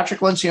 So Patrick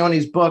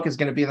Lencioni's book is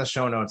going to be in the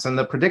show notes, and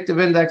the predictive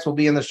index will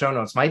be in the show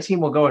notes. My team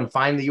will go and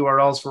find the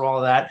URLs for all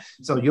of that.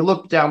 So you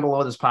look down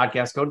below this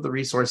podcast, go to the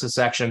resources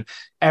section.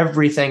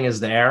 Everything is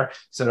there.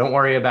 So don't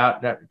worry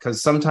about that,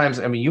 because sometimes,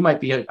 you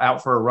might be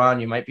out for a run.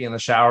 You might be in the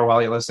shower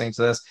while you're listening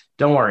to this.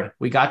 Don't worry.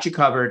 We got you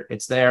covered.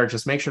 It's there.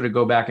 Just make sure to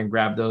go back and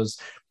grab those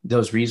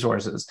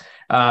resources.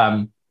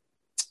 And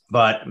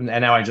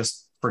now I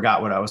just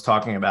forgot what I was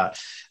talking about.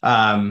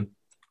 Where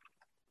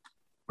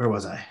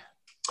was I?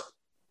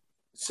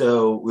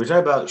 So we were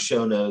talking about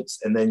show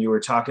notes, and then you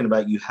were talking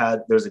about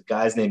there's a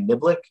guy's named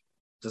Niblick.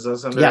 Does that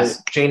sound right?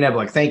 Yes, Jay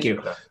Niblick. Thank you.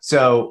 Okay.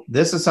 So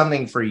this is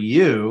something for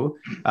you.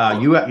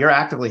 You're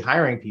actively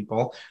hiring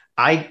people.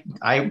 I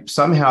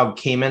somehow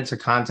came into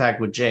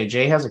contact with Jay.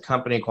 Jay has a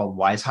company called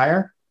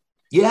WiseHire.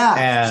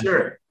 Yeah,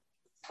 sure.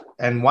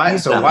 And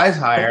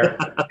WiseHire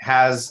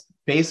has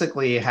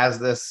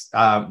this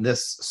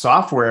this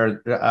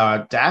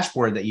software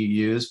dashboard that you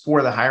use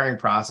for the hiring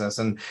process,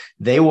 and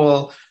they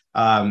will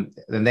and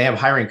they have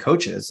hiring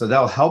coaches, so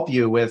they'll help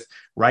you with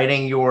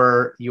writing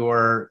your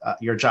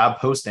job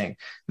posting.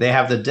 They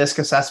have the DISC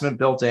assessment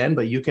built in,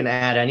 but you can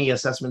add any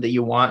assessment that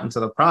you want into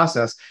the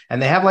process.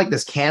 And they have like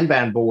this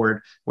Kanban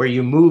board where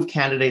you move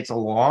candidates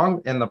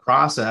along in the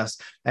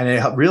process, and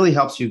it really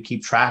helps you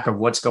keep track of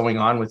what's going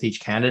on with each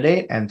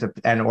candidate and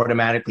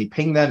automatically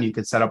ping them. You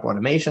could set up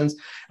automations.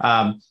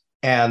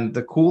 And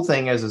the cool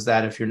thing is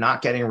that if you're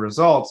not getting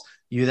results,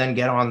 you then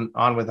get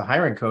on with the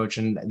hiring coach,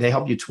 and they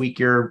help you tweak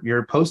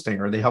your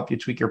posting, or they help you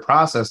tweak your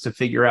process to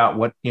figure out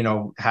what,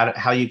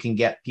 how you can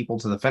get people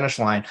to the finish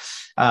line.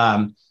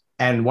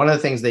 And one of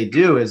the things they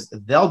do is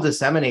they'll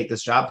disseminate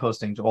this job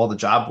posting to all the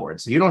job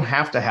boards. So you don't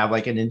have to have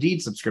like an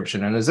Indeed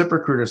subscription and a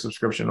ZipRecruiter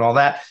subscription and all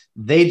that.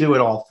 They do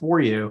it all for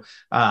you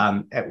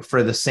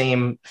for the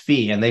same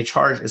fee. And they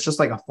charge, it's just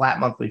like a flat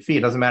monthly fee.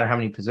 It doesn't matter how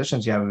many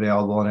positions you have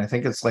available. And I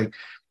think it's $200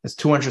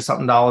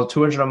 something,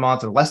 $200 a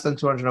month, or less than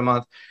 $200 a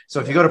month.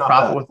 So if you go to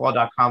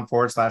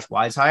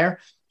profitwithlaw.com/WiseHire,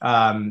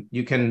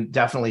 you can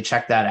definitely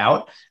check that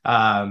out.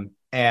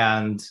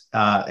 and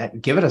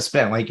give it a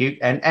spin. Like you,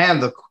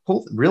 and the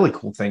really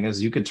cool thing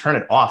is you could turn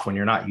it off when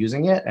you're not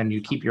using it, and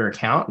you keep your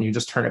account and you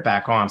just turn it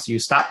back on. So you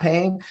stop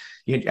paying,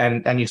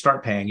 and you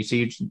start paying. You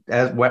see,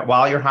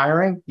 while you're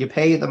hiring, you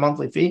pay the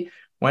monthly fee.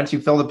 Once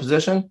you fill the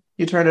position,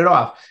 you turn it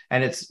off,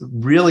 and it's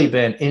really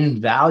been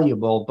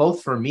invaluable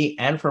both for me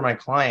and for my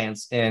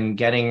clients in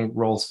getting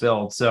roles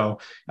filled. So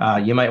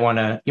you might want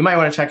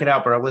to check it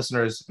out, but our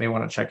listeners may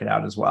want to check it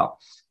out as well.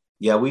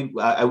 Yeah,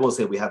 I will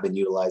say we have been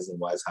utilizing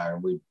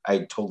WiseHire.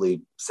 I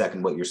totally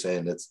second what you're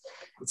saying. It's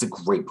a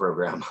great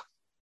program,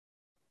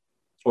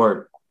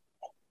 or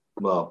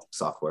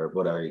software,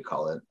 whatever you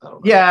call it. I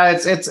don't know. Yeah,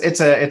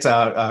 it's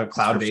a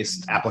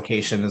cloud-based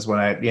application is what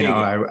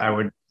I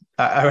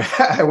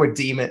would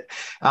deem it.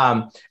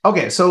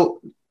 Okay,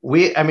 so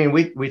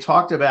we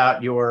talked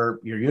about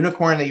your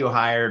unicorn that you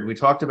hired. We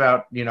talked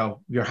about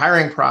your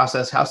hiring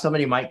process, how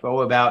somebody might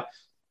go about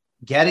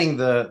getting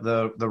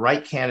the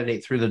right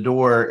candidate through the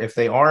door if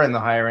they are in the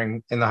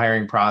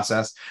hiring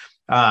process.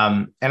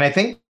 And I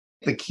think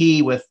the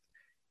key with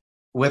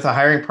a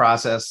hiring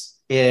process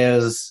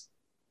is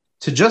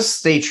to just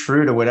stay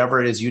true to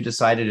whatever it is you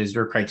decided is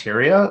your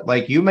criteria.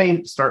 Like you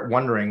may start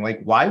wondering, like,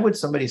 why would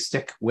somebody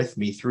stick with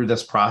me through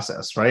this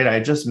process, right? I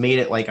just made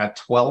it like a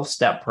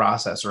 12-step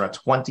process or a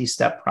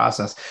 20-step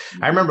process.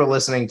 I remember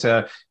listening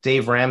to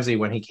Dave Ramsey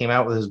when he came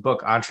out with his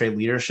book,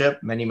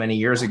 EntreLeadership, many, many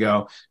years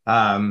ago.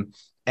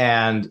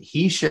 And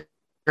he shared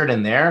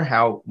in there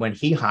how when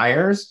he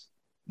hires,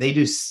 they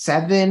do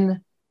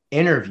 7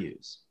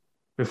 interviews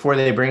before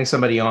they bring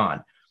somebody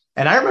on.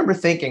 And I remember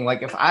thinking,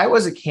 like, if I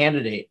was a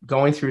candidate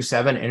going through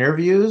 7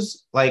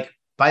 interviews, like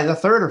by the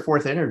 3rd or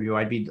 4th interview,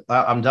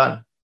 I'm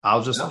done.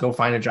 I'll just go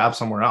find a job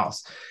somewhere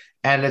else.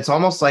 And it's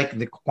almost like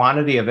the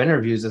quantity of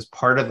interviews is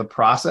part of the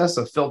process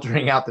of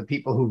filtering out the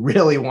people who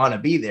really want to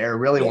be there,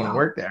 really want to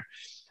work there.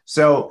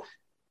 So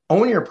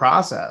own your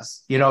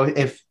process.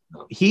 If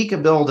he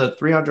could build a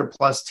 300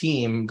 plus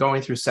team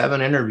going through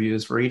 7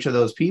 interviews for each of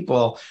those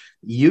people,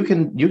 you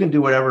can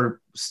do whatever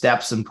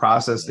steps and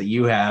process that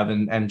you have,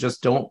 and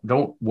just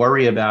don't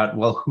worry about,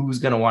 well, who's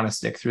going to want to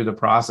stick through the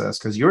process,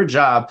 because your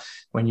job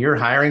when you're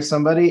hiring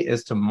somebody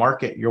is to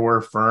market your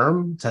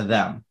firm to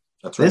them.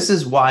 That's right. This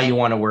is why you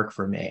want to work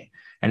for me.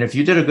 And if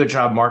you did a good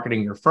job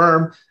marketing your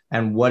firm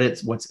and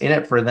what's in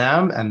it for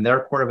them, and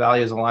their core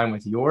values align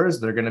with yours,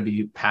 they're going to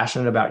be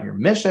passionate about your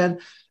mission.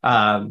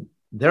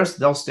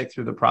 They'll stick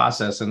through the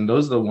process, and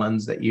those are the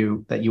ones that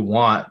you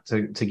want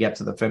to get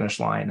to the finish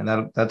line,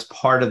 and that's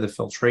part of the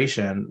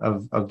filtration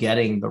of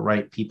getting the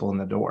right people in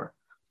the door.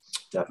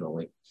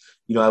 Definitely.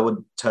 I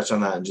would touch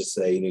on that and just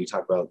say, you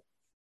talk about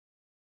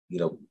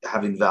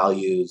having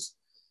values,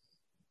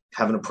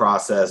 having a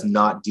process,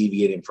 not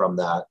deviating from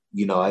that.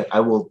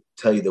 I will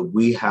tell you that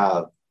we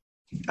have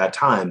at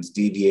times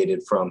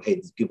deviated from, hey,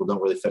 these people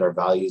don't really fit our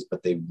values,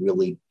 but they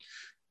really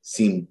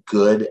seem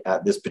good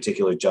at this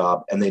particular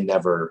job, and they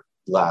never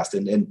last.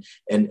 And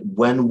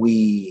when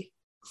we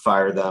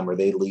fire them or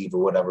they leave or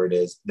whatever it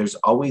is, there's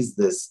always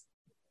this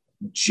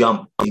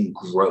jump in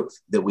growth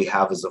that we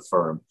have as a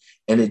firm.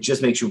 And it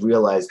just makes you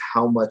realize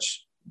how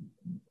much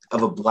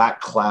of a black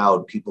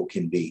cloud people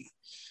can be.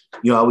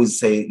 I always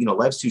say,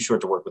 life's too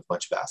short to work with a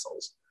bunch of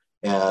assholes.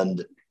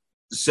 And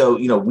so,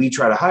 we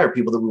try to hire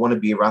people that we want to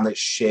be around that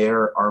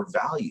share our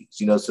values,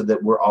 so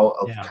that we're all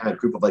a kind of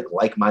group of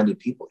like-minded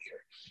people here.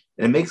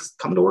 And it makes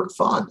coming to work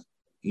fun.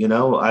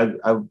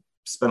 I've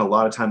spent a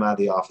lot of time out of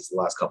the office the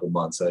last couple of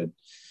months. I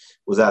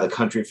was out of the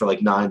country for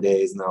like 9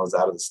 days, and I was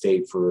out of the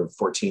state for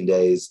 14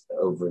 days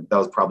that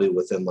was probably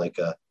within like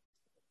a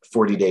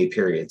 40-day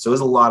period. So it was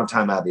a lot of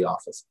time out of the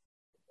office.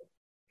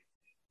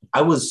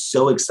 I was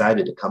so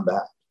excited to come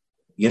back.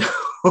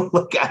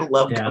 Like I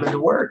love coming to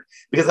work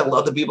because I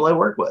love the people I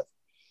work with.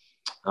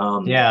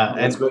 And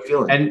it's a great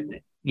feeling.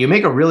 And you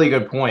make a really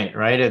good point,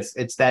 right?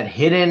 It's that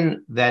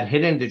hidden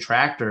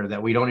detractor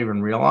that we don't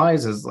even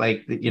realize is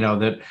like,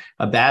 that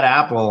a bad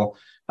apple,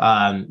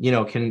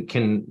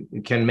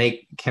 can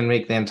make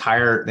the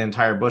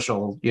entire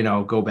bushel,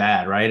 go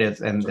bad, right?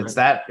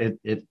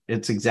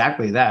 It's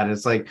exactly that.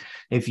 It's like,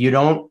 if you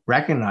don't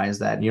recognize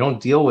that and you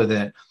don't deal with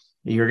it,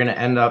 it's going to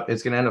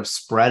end up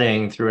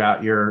spreading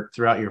throughout your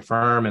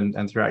firm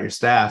and throughout your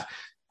staff.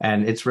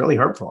 And it's really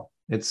hurtful.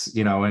 It's,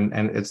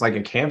 and it's like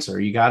a cancer.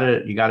 You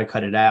gotta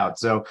cut it out.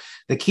 So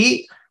the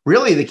key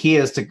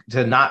is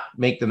to not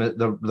make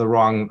the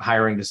wrong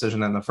hiring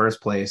decision in the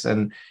first place.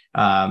 And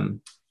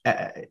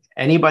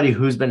anybody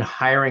who's been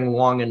hiring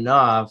long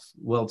enough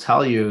will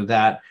tell you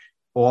that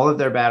all of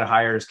their bad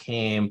hires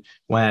came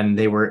when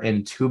they were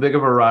in too big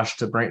of a rush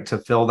to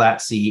fill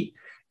that seat.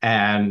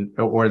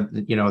 Or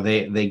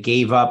they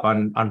gave up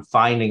on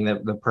finding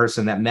the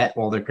person that met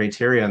all their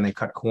criteria, and they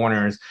cut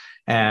corners,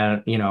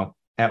 and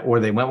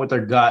or they went with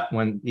their gut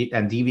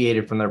and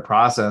deviated from their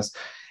process.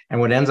 And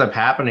what ends up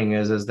happening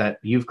is that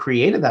you've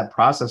created that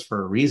process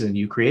for a reason.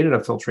 You created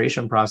a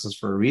filtration process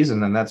for a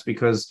reason, and that's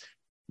because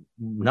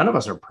none of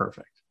us are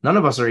perfect. None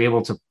of us are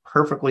able to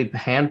perfectly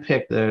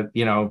handpick the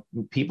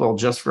people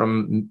just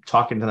from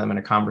talking to them in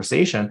a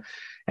conversation.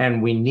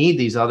 And we need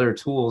these other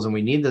tools, and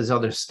we need these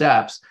other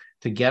steps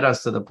to get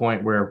us to the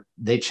point where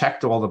they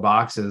checked all the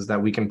boxes that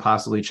we can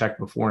possibly check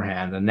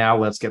beforehand. And now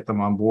let's get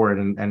them on board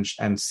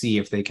and see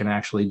if they can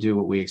actually do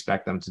what we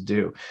expect them to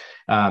do.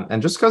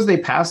 And just because they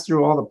pass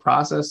through all the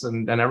process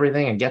and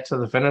everything and get to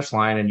the finish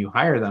line and you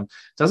hire them,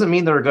 doesn't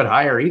mean they're a good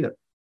hire either.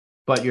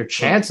 But your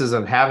chances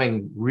of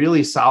having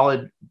really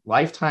solid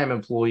lifetime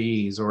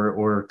employees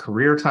or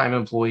career time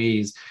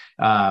employees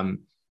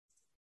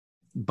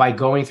by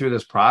going through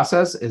this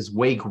process is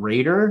way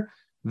greater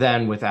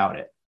than without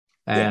it.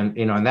 And,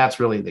 and that's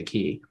really the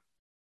key.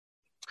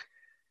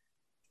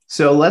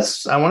 So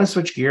I want to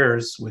switch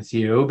gears with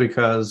you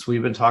because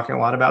we've been talking a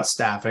lot about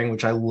staffing,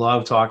 which I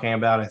love talking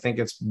about. I think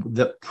it's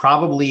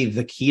probably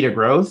the key to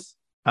growth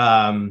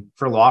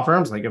for law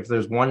firms. Like if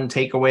there's one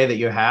takeaway that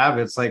you have,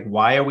 it's like,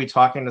 why are we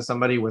talking to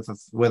somebody with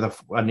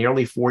a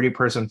nearly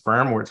 40-person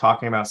firm? We're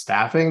talking about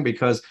staffing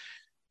because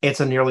it's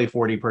a nearly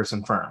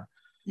 40-person firm.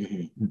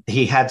 Mm-hmm.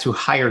 He had to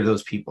hire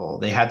those people.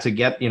 They had to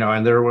get,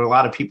 and there were a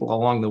lot of people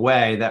along the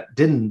way that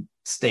didn't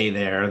stay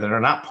there, that are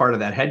not part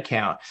of that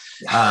headcount.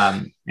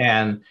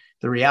 And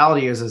the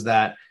reality is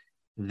that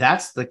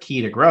that's the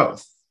key to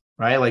growth,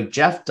 right? Like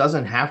Jeff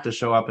doesn't have to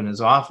show up in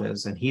his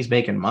office and he's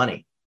making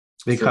money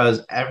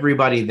because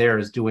everybody there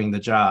is doing the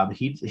job.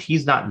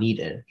 He's not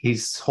needed.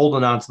 He's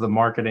holding on to the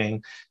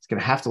marketing. He's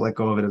going to have to let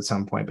go of it at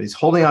some point, but he's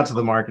holding on to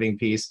the marketing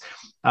piece.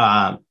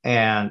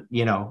 And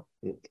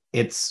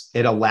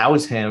it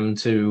allows him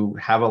to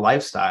have a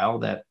lifestyle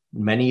that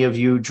many of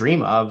you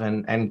dream of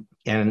and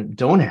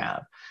don't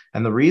have.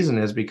 And the reason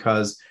is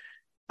because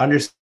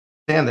understand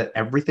that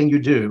everything you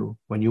do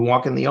when you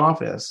walk in the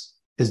office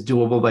is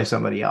doable by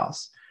somebody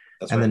else.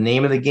 That's right. The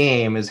name of the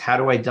game is, how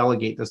do I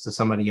delegate this to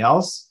somebody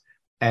else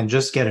and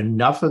just get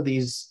enough of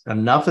these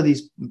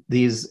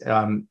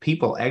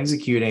people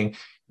executing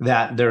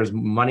that there's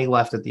money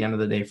left at the end of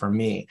the day for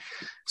me.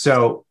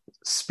 So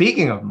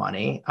speaking of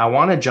money, I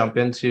want to jump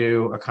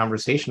into a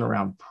conversation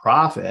around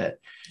profit.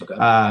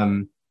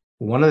 Okay.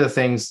 One of the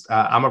things,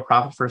 I'm a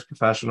profit first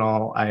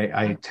professional.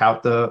 I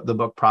tout the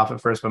book Profit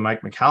First by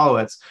Mike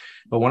Michalowicz.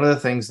 But one of the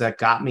things that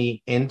got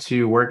me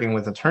into working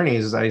with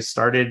attorneys is I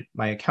started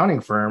my accounting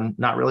firm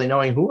not really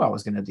knowing who I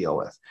was going to deal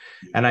with.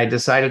 And I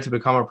decided to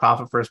become a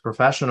profit first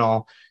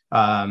professional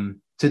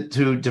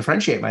to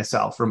differentiate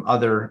myself from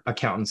other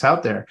accountants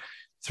out there.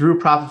 Through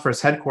Profit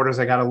First headquarters,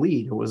 I got a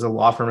lead. It was a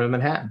law firm in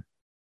Manhattan.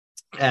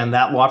 And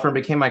that law firm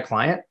became my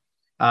client.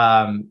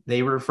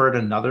 They referred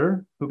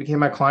another who became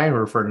my client, who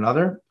referred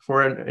another.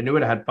 Before I knew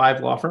it, I had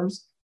 5 law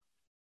firms.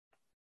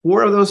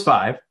 4 of those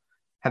 5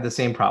 had the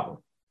same problem.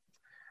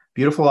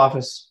 Beautiful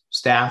office,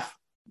 staff,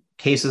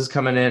 cases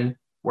coming in,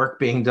 work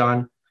being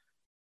done.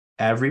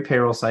 Every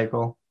payroll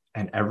cycle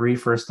and every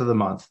first of the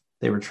month,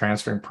 they were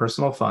transferring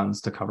personal funds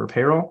to cover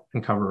payroll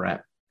and cover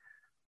rent.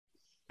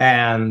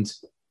 And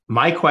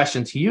my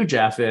question to you,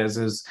 Jeff,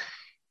 is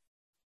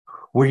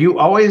were you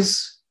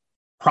always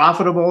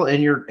profitable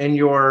in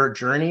your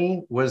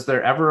journey? Was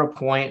there ever a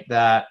point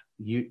that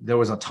there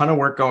was a ton of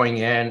work going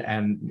in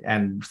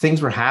and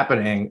things were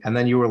happening, and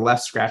then you were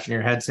left scratching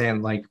your head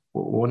saying, like,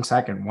 1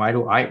 second, why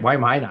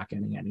am I not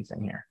getting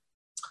anything here?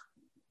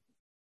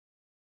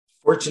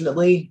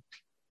 Fortunately,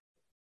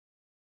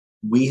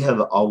 we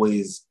have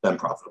always been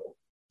profitable.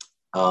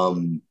 I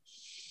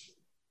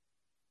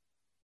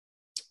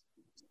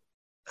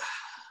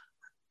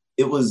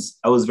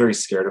was very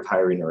scared of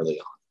hiring early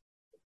on.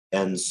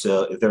 And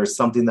so if there was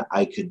something that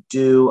I could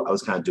do, I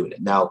was kind of doing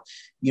it. Now,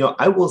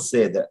 I will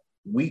say that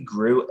we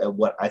grew at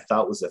what I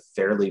thought was a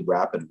fairly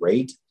rapid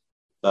rate.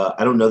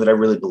 I don't know that I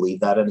really believe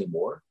that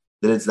anymore,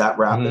 that it's that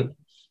rapid.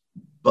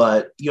 Mm-hmm.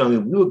 But, we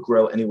would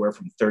grow anywhere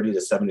from 30 to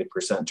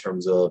 70% in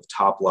terms of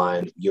top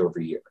line year over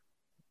year.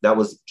 That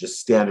was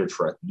just standard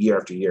for year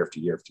after year after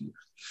year after year.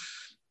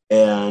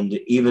 And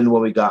even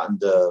when we got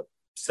into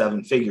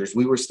 7 figures,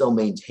 we were still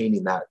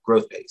maintaining that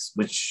growth pace,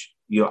 which,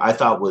 I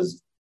thought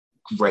was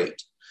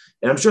great.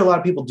 And I'm sure a lot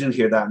of people do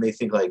hear that and they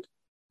think like,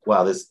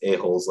 wow, this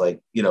a-hole's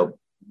like,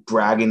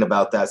 bragging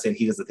about that, saying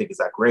he doesn't think it's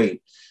that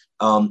great.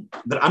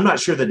 But I'm not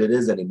sure that it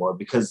is anymore,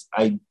 because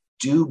I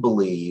do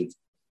believe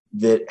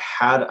that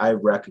had I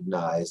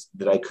recognized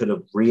that I could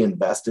have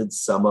reinvested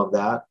some of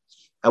that,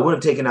 I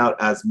wouldn't have taken out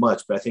as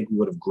much, but I think we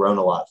would have grown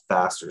a lot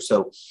faster.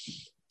 So,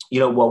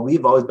 while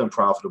we've always been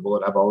profitable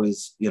and I've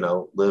always,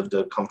 lived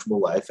a comfortable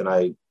life, and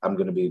I'm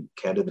going to be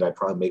candid that I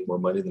probably make more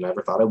money than I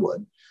ever thought I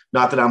would.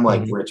 Not that I'm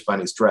like rich by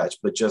any stretch,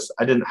 but just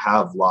I didn't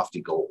have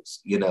lofty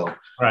goals,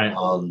 Right.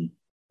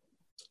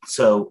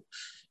 So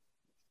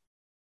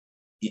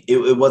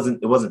it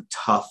wasn't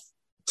tough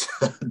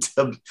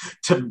to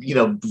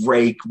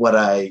break what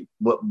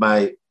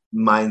my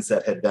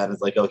mindset had been.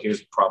 It's like, oh,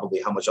 here's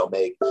probably how much I'll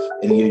make,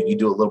 and you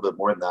do a little bit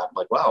more than that. I'm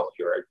like, wow,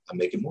 here I'm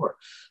making more.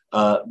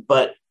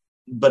 But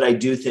I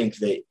do think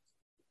that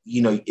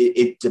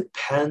it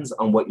depends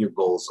on what your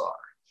goals are,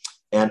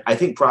 and I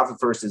think Profit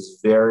First is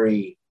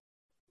very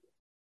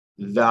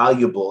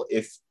valuable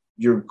if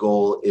your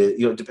goal is,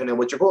 depending on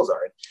what your goals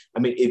are. I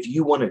mean, if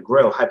you want to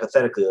grow,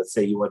 hypothetically, let's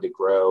say you want to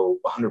grow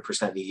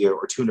 100% a year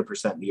or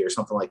 200% a year,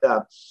 something like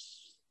that,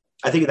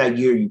 I think in that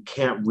year, you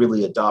can't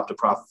really adopt a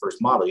profit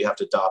first model. You have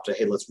to adopt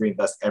hey, let's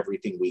reinvest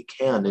everything we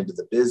can into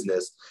the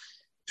business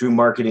through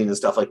marketing and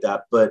stuff like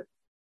that. But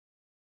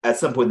at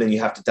some point, then you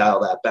have to dial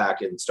that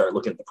back and start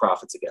looking at the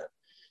profits again.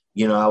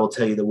 I will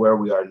tell you that where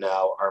we are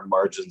now, our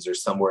margins are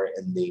somewhere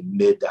in the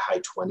mid to high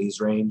 20s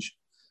range.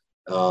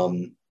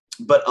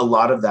 But a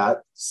lot of that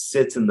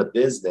sits in the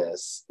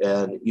business,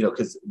 and,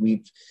 because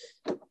we've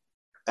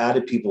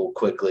added people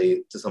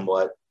quickly to some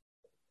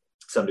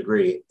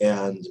degree,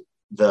 and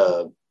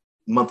the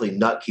monthly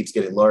nut keeps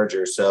getting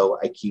larger. So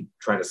I keep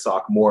trying to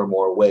sock more and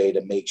more away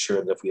to make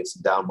sure that if we have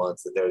some down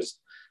months, that there's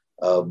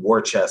a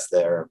war chest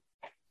there.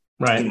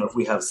 Right. If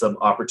we have some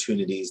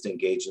opportunities to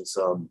engage in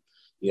some,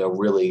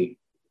 really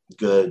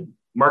good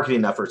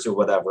marketing efforts or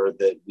whatever,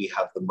 that we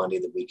have the money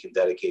that we can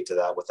dedicate to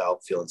that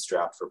without feeling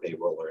strapped for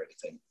payroll or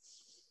anything.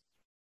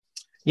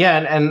 Yeah.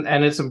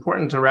 And it's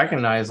important to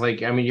recognize,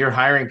 you're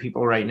hiring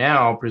people right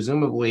now,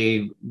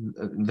 presumably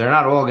they're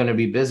not all going to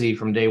be busy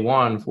from day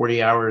one,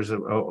 40 hours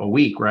a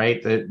week,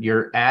 right? That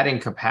you're adding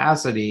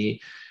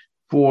capacity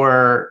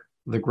for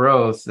the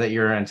growth that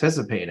you're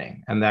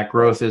anticipating. And that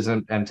growth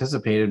isn't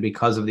anticipated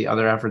because of the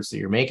other efforts that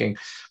you're making.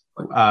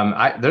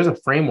 There's a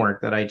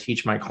framework that I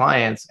teach my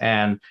clients,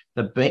 and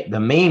the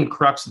main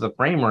crux of the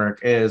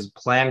framework is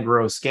plan,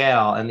 grow,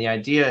 scale. And the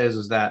idea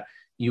is that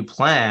you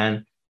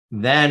plan,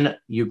 then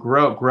you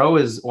grow. Grow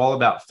is all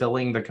about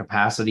filling the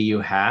capacity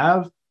you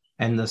have,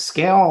 and the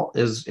scale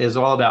is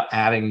all about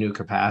adding new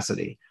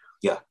capacity.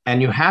 Yeah.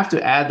 And you have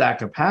to add that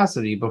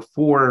capacity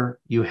before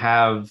you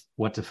have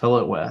what to fill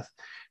it with,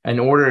 in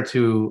order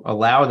to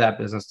allow that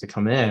business to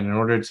come in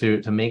order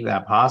to make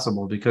that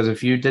possible. Because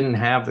if you didn't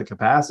have the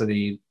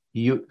capacity,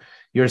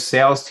 your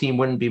sales team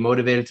wouldn't be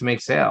motivated to make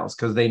sales,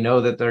 because they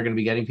know that they're going to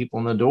be getting people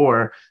in the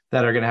door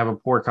that are going to have a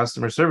poor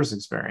customer service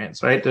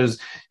experience, right?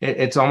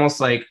 It's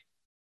almost like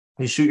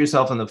you shoot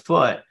yourself in the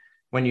foot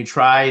when you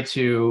try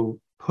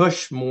to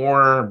push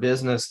more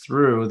business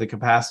through the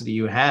capacity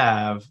you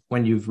have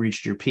when you've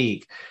reached your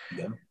peak.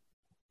 Yeah.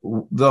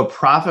 The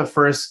profit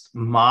first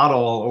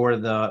model, or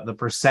the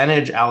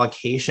percentage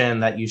allocation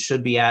that you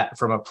should be at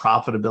from a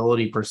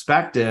profitability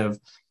perspective,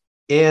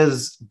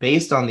 is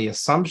based on the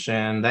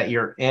assumption that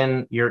you're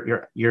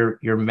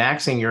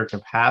maxing your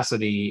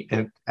capacity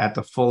at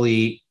the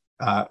fully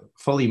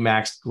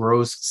maxed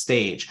gross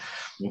stage.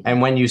 Mm-hmm.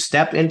 And when you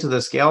step into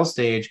the scale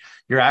stage,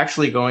 you're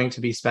actually going to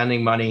be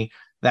spending money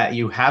that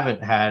you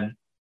haven't had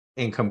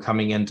income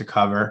coming in to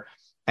cover,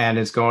 and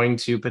it's going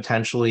to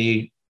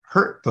potentially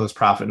hurt those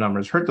profit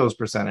numbers, hurt those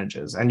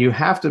percentages. And you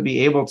have to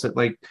be able to,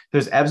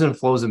 there's ebbs and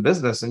flows in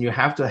business, and you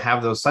have to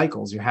have those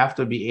cycles. You have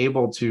to be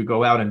able to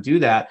go out and do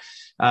that.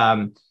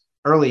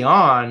 Early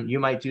on, you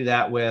might do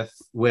that with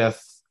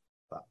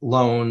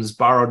loans,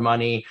 borrowed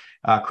money,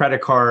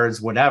 credit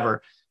cards,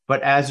 whatever.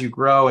 But as you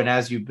grow and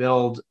as you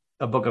build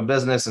a book of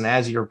business, and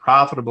as you're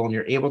profitable and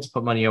you're able to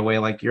put money away,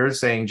 like you're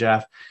saying,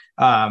 Jeff,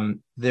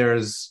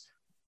 there's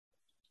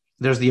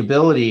the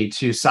ability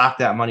to sock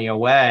that money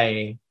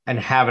away and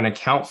have an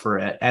account for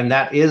it. And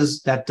that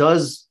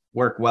does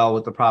work well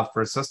with the profit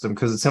first system,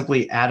 because it's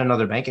simply add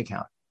another bank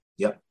account.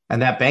 Yep.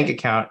 And that bank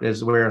account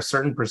is where a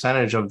certain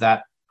percentage of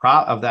that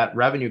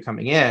revenue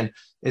coming in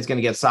is going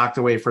to get socked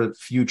away for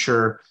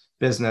future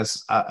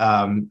business,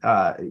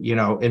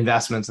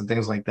 investments and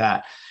things like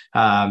that.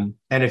 And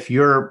if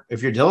you're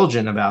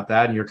diligent about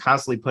that, and you're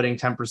constantly putting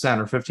 10%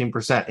 or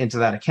 15% into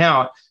that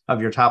account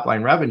of your top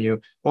line revenue,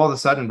 all of a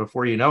sudden,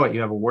 before you know it, you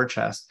have a war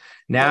chest.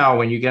 Now,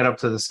 when you get up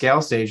to the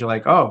scale stage, you're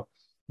like, oh,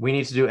 we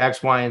need to do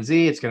X, Y, and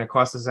Z. It's going to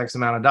cost us X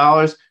amount of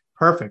dollars.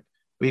 Perfect.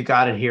 We've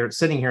got it here,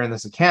 sitting here in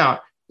this account.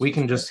 We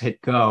can just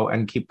hit go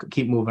and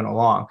keep moving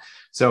along.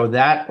 So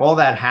that all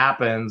that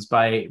happens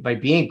by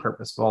being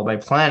purposeful, by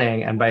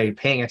planning, and by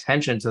paying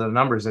attention to the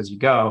numbers as you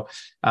go.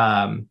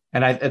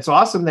 It's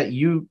awesome that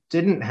you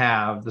didn't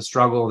have the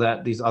struggle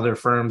that these other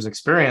firms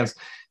experienced.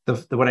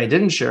 What I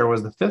didn't share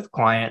was the fifth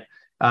client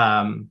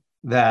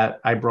that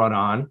I brought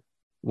on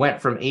went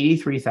from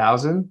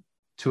 83,000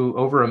 to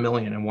over $1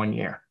 million in 1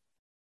 year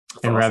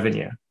in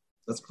revenue.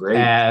 That's great.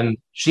 And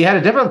she had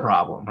a different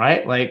problem,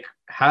 right? Like,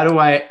 how do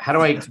I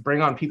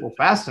bring on people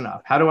fast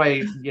enough? How do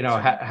I,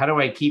 how do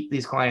I keep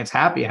these clients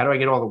happy? How do I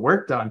get all the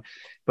work done?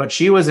 But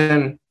she was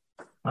in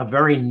a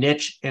very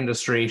niche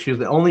industry. She was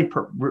the only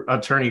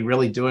attorney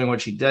really doing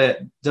what she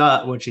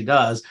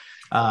does.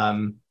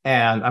 And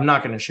I'm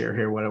not going to share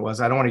here what it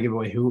was. I don't want to give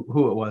away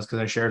who it was, because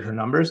I shared her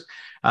numbers.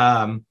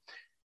 But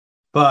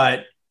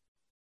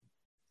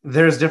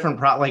there's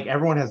different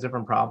everyone has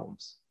different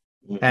problems.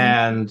 Mm-hmm.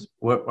 And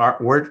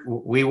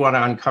we want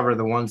to uncover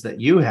the ones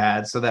that you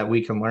had so that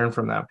we can learn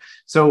from them.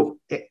 So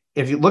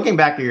if you're looking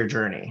back at your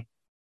journey,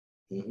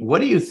 mm-hmm. what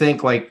do you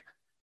think,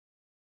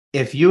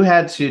 if you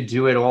had to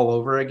do it all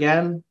over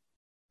again,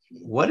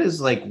 what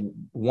is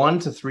 1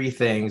 to 3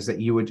 things that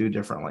you would do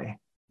differently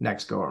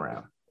next go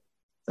around?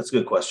 That's a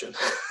good question.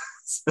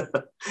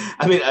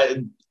 I mean,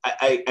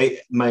 I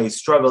my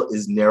struggle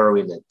is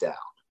narrowing it down,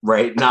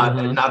 right? Not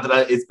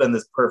that it's been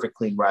this perfect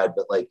clean ride,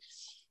 but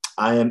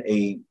I am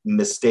a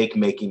mistake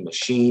making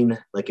machine.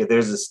 Like if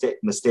there's a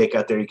mistake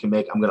out there you can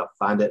make, I'm going to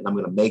find it and I'm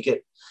going to make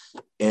it.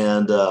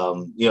 And,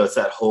 it's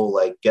that whole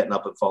like getting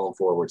up and falling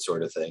forward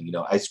sort of thing.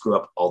 I screw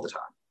up all the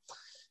time.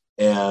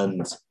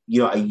 And,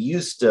 I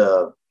used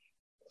to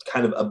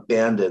kind of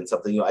abandon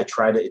something. I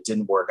tried it, it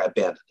didn't work, I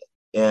abandoned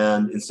it.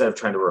 And instead of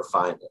trying to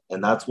refine it.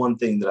 And that's one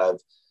thing that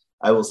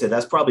I will say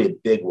that's probably a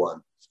big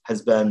one,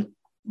 has been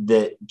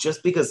that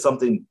just because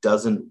something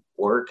doesn't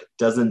work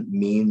doesn't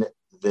mean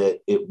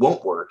that it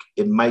won't work.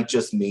 It might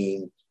just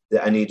mean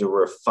that I need to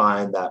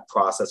refine that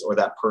process or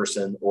that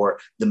person or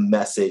the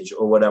message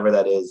or whatever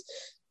that is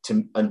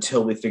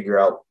until we figure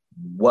out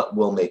what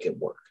will make it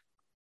work.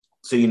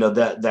 So,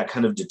 that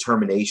kind of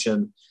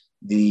determination,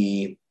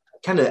 the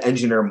kind of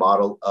engineer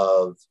model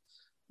of,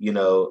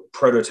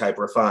 prototype,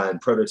 refine,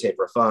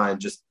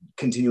 just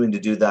continuing to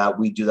do that.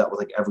 We do that with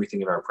like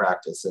everything in our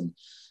practice. And,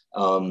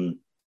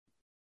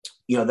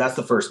 that's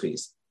the first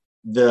piece.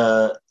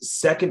 The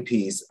second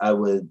piece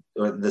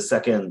the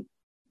second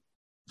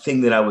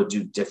thing that I would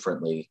do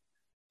differently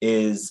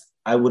is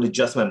I would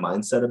adjust my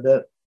mindset a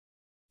bit.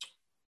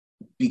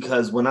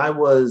 Because when I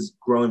was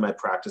growing my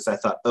practice, I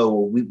thought,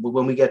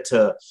 when we get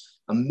to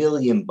 $1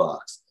 million,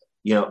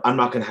 I'm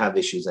not going to have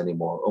issues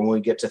anymore. Or when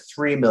we get to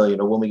 3 million,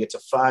 or when we get to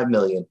 5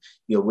 million,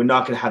 we're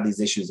not going to have these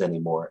issues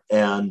anymore.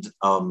 And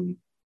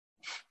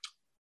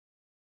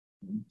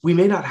we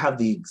may not have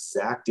the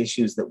exact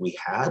issues that we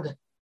had,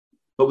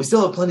 but we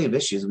still have plenty of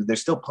issues.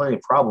 There's still plenty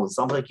of problems. It's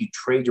not like you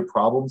trade your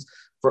problems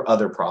for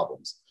other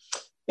problems.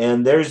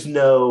 And there's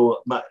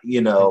no, kind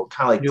of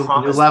like new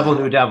level,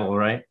 new devil,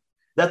 right?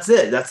 That's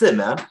it,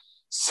 man.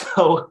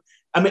 So,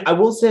 I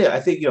will say, I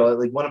think,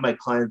 like one of my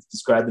clients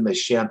described them as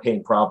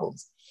champagne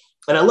problems.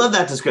 And I love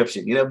that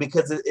description,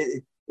 because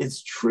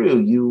it's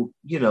true.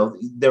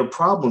 They're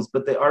problems,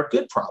 but they are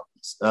good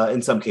problems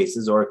in some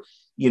cases, or,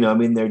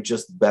 they're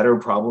just better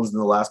problems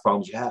than the last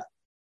problems you had.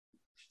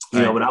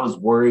 Right. When I was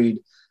worried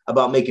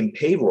about making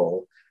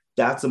payroll,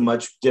 that's a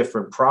much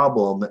different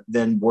problem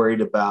than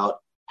worried about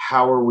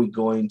how are we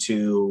going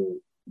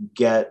to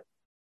get,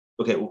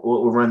 okay,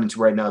 what we're running into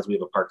right now is we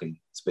have a parking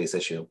space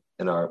issue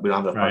we don't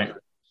have enough parking.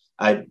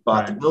 I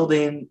bought the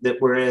building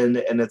that we're in,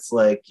 and it's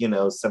like,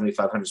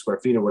 7,500 square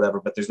feet or whatever,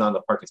 but there's not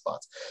enough parking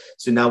spots.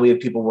 So now we have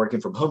people working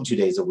from home 2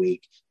 days a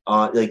week,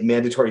 like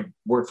mandatory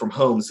work from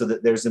home, so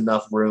that there's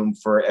enough room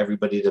for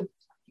everybody to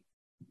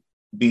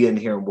be in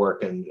here and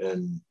work.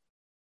 And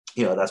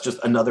that's just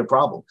another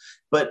problem.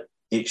 But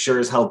it sure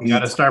as hell. You got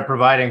to start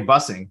providing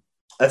busing.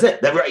 That's it.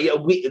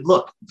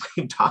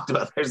 We've talked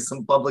about there's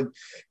some public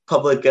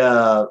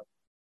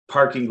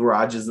parking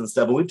garages and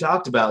stuff, and we've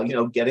talked about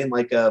getting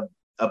like a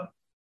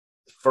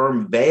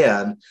firm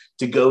van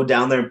to go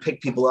down there and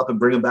pick people up and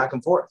bring them back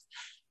and forth.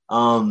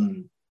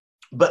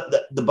 But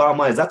the bottom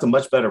line is that's a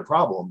much better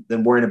problem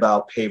than worrying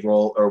about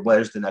payroll or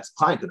where's the next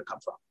client going to come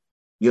from.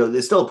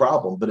 It's still a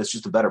problem, but it's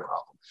just a better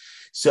problem.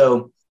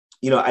 So,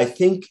 I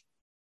think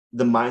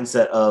the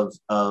mindset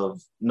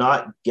of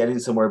not getting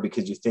somewhere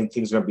because you think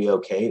things are going to be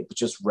okay, but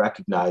just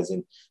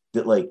recognizing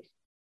that like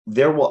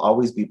there will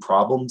always be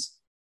problems,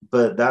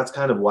 but that's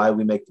kind of why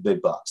we make the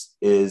big bucks,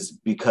 is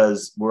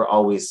because we're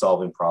always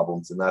solving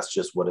problems, and that's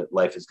just what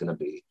life is going to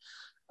be.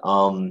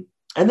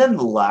 And then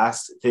the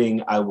last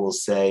thing I will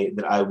say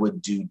that I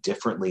would do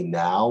differently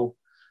now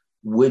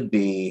would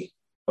be,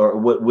 or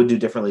what would do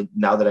differently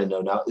now that I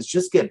know now, is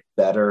just get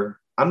better.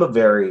 I'm a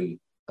very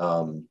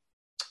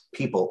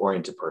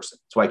people-oriented person.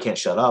 That's why I can't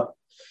shut up.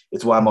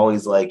 It's why I'm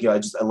always like,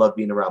 I love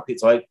being around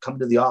people. So I come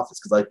to the office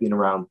because I like being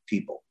around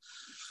people.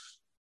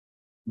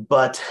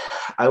 But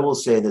I will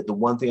say that the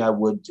one thing I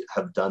would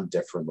have done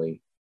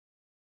differently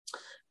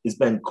is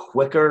been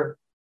quicker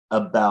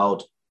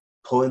about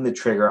pulling the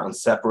trigger on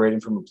separating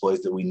from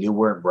employees that we knew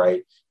weren't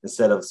right,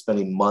 instead of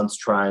spending months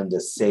trying to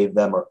save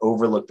them or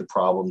overlook the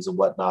problems and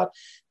whatnot.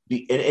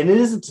 And it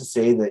isn't to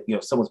say that,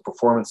 if someone's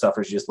performance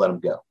suffers, you just let them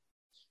go.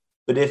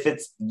 But if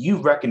you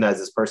recognize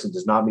this person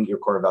does not meet your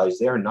core values,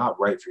 they are not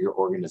right for your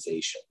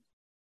organization,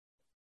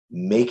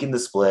 making the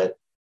split,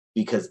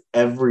 because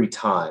every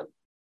time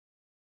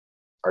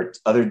our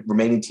other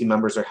remaining team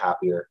members are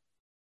happier,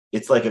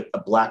 it's like a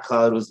black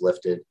cloud was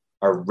lifted,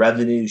 our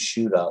revenues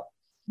shoot up,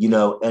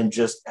 and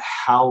just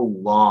how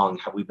long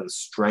have we been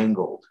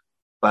strangled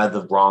by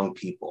the wrong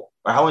people?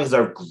 Or how long has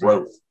our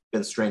growth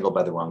been strangled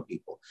by the wrong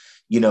people?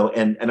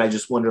 And I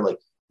just wonder, like,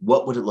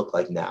 what would it look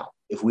like now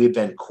if we had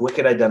been quick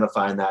at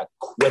identifying that,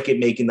 quick at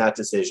making that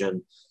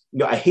decision?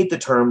 I hate the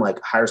term like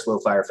hire slow,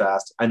 fire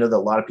fast. I know that a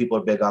lot of people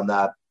are big on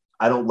that.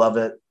 I don't love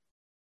it,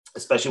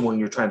 especially when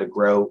you're trying to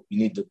grow. You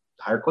need to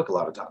hire quick a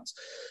lot of times.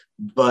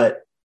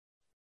 But,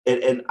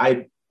 and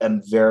I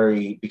am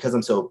very, because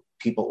I'm so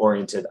people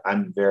oriented,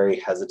 I'm very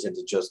hesitant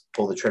to just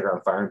pull the trigger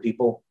on firing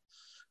people.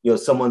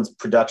 Someone's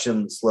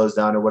production slows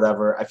down or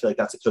whatever, I feel like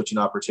that's a coaching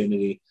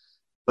opportunity.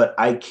 But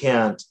I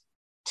can't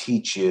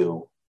teach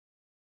you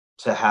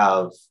to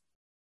have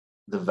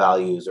the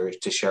values or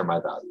to share my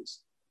values.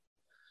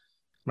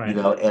 Right.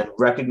 And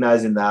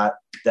recognizing that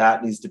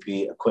needs to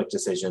be a quick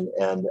decision.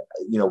 And,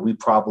 we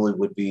probably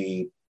would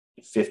be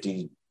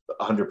 50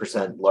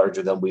 100%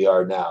 larger than we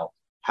are now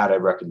had I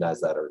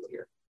recognized that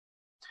earlier.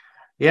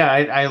 Yeah,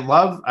 I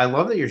love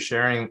that you're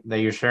sharing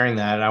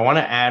that. And I want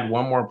to add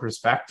one more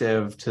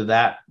perspective to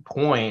that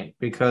point,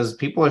 because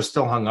people are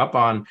still hung up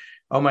on,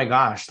 oh my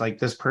gosh, like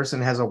this person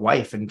has a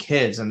wife and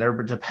kids and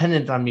they're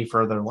dependent on me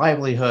for their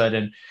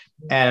livelihood.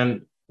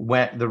 And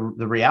when the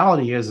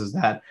reality is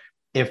that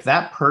if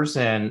that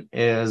person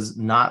is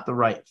not the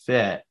right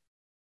fit,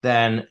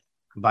 then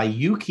by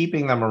you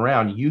keeping them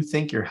around, you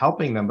think you're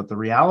helping them. But the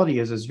reality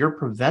is you're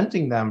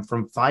preventing them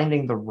from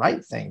finding the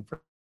right thing for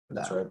them.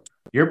 That's right.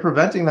 You're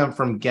preventing them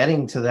from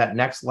getting to that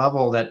next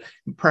level that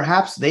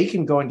perhaps they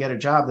can go and get a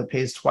job that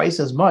pays twice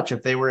as much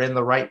if they were in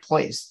the right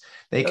place.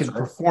 They could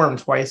perform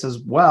twice as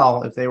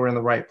well if they were in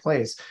the right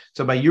place.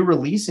 So by you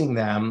releasing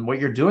them, what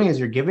you're doing is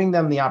you're giving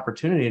them the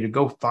opportunity to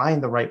go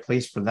find the right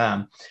place for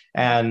them.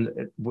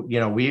 And,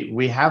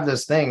 we have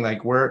this thing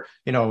like we're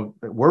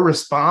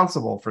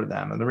responsible for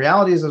them. And the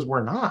reality is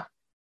we're not.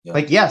 Yeah.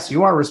 Like, yes,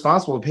 you are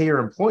responsible to pay your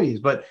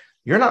employees, but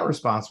you're not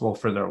responsible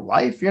for their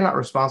life. You're not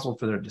responsible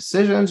for their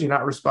decisions. You're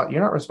not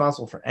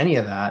responsible for any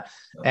of that.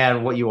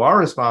 And what you are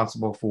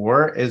responsible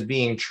for is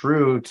being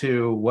true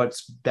to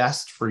what's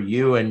best for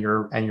you and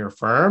your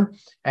firm.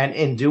 And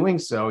in doing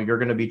so, you're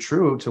going to be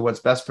true to what's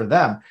best for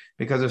them.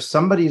 Because if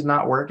somebody's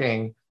not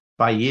working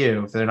by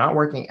you, if they're not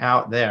working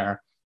out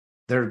there,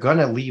 they're going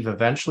to leave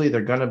eventually.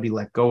 They're going to be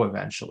let go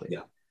eventually.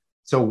 Yeah.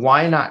 So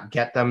why not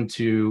get them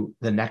to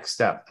the next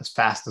step as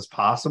fast as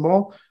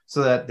possible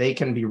so that they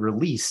can be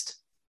released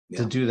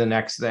to do the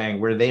next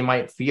thing where they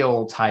might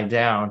feel tied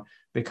down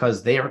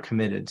because they are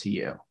committed to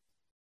you.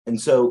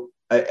 And so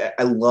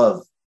I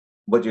love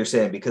what you're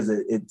saying, because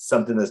it's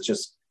something that's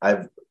just,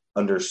 I've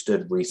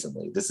understood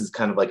recently. This is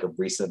kind of like a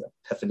recent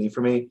epiphany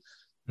for me.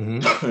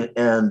 Mm-hmm.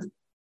 And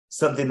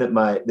something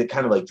that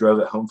kind of like drove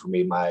it home for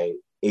me, my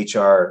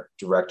HR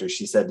director,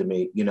 she said to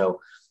me,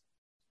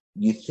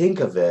 you think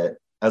of it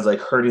as like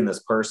hurting this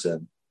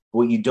person.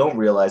 What you don't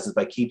realize is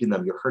by keeping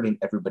them, you're hurting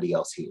everybody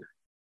else here.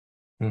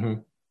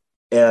 Mm-hmm.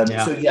 And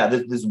so,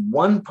 there's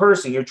one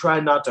person you're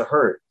trying not to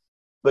hurt,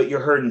 but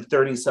you're hurting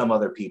 30 some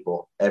other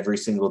people every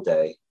single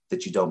day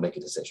that you don't make a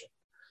decision.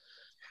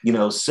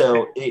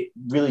 So it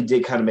really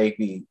did kind of make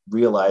me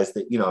realize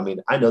that,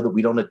 I know that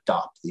we don't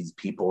adopt these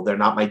people. They're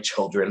not my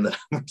children that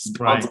I'm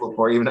responsible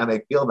for, even though I may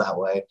feel that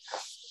way.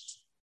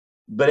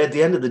 But at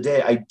the end of the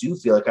day, I do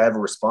feel like I have a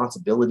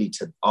responsibility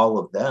to all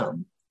of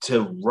them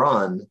to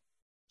run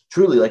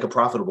truly like a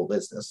profitable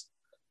business.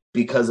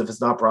 Because if it's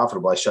not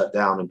profitable, I shut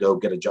down and go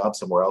get a job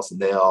somewhere else, and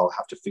they all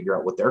have to figure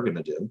out what they're going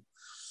to do.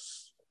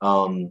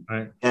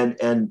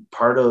 And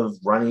part of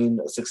running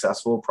a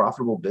successful,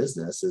 profitable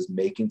business is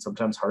making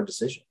sometimes hard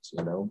decisions,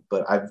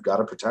 but I've got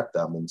to protect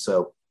them. And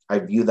so I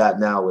view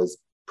that now as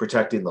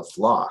protecting the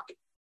flock,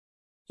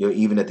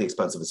 even at the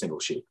expense of a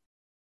single sheep.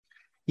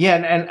 Yeah,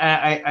 and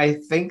I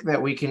think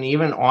that we can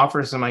even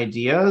offer some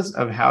ideas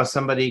of how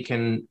somebody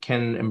can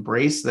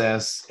embrace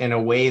this in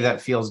a way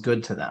that feels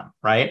good to them,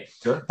 right?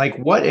 Sure. Like,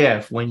 what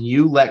if when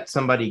you let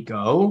somebody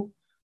go,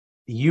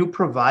 you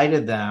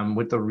provided them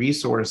with the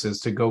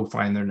resources to go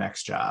find their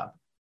next job?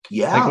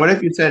 Yeah. Like, what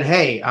if you said,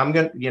 hey, I'm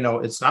going to,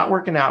 it's not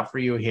working out for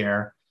you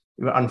here.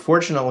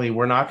 Unfortunately,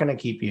 we're not going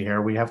to keep you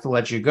here. We have to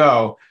let you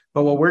go.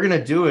 But what we're going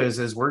to do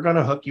is we're going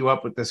to hook you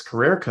up with this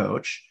career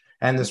coach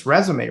and this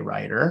resume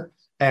writer.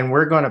 And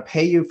we're going to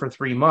pay you for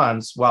 3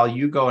 months while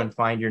you go and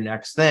find your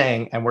next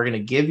thing. And we're going to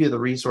give you the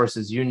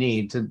resources you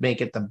need to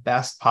make it the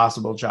best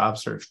possible job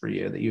search for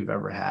you that you've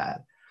ever had.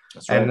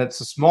 That's right. And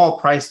it's a small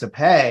price to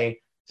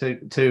pay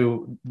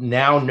to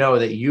now know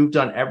that you've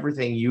done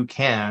everything you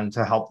can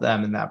to help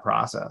them in that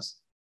process.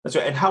 That's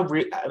right. And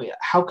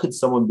how could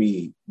someone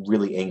be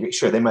really angry?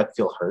 Sure, they might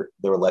feel hurt.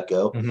 They were let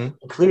go.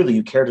 Mm-hmm. Clearly,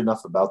 you cared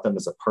enough about them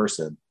as a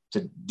person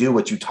to do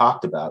what you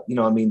talked about.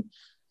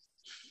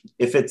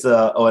 If it's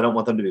I don't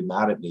want them to be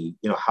mad at me,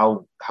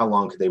 how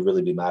long could they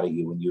really be mad at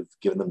you when you've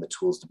given them the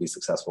tools to be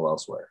successful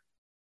elsewhere?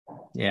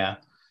 Yeah.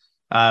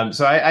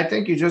 So I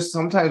think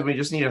sometimes we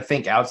just need to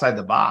think outside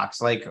the box.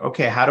 Like,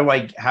 okay, how do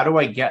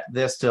I get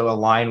this to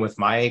align with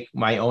my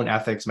own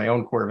ethics, my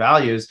own core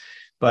values,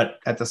 but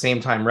at the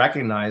same time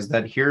recognize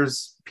that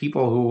here's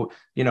people who,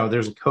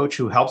 there's a coach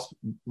who helps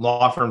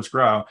law firms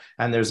grow,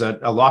 and there's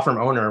a law firm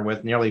owner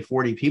with nearly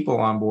 40 people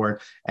on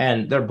board,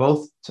 and they're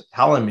both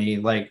telling me,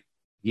 like,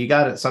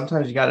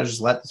 sometimes you got to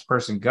just let this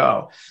person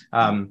go.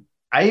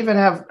 I even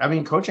have,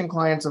 coaching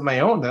clients of my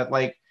own that,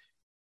 like,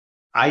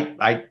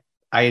 I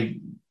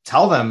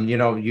tell them,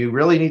 you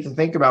really need to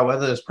think about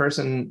whether this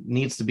person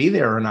needs to be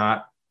there or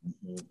not.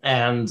 Mm-hmm.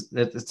 And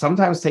it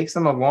sometimes takes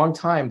them a long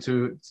time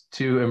to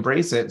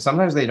embrace it.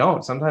 Sometimes they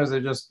don't. Sometimes they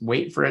just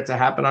wait for it to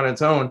happen on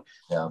its own.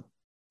 Yeah.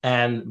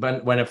 And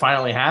when it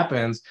finally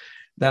happens,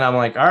 then I'm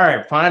like, all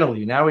right,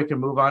 finally, now we can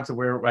move on to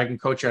where I can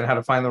coach you on how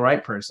to find the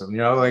right person.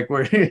 Like,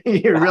 where you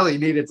really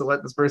needed to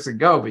let this person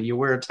go, but you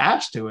were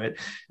attached to it,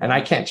 and I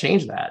can't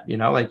change that.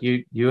 Like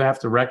you have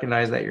to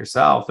recognize that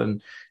yourself,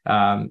 and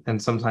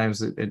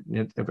sometimes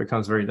it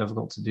becomes very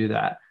difficult to do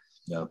that.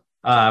 Yeah.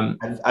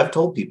 I've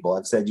told people,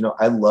 I've said,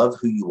 I love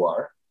who you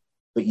are,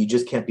 but you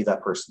just can't be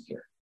that person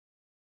here.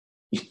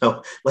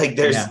 Like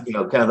there's,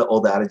 Yeah. kind of the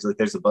old adage, like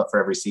there's a butt for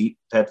every seat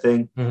type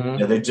thing.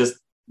 Mm-hmm. There just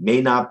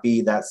may not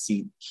be that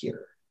seat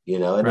here,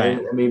 and Right.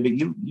 I mean, but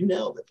you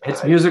know that.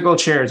 It's musical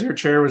chairs. Your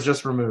chair was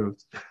just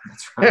removed.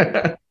 That's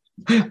right.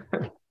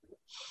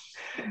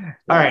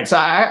 All right, so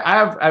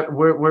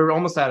we're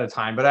almost out of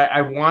time, but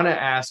I want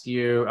to ask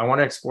you, I want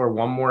to explore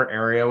one more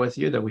area with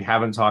you that we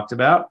haven't talked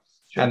about,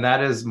 Sure. and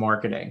that is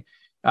marketing.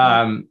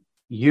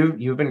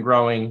 You've been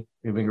growing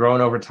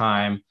over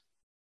time.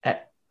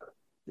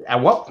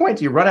 At what point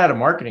do you run out of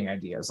marketing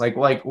ideas? Like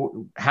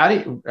how do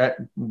you,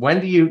 when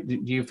do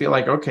you feel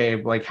like,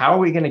 okay, like how are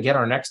we going to get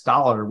our next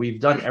dollar? We've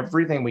done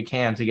everything we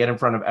can to get in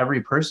front of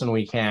every person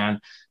we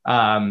can.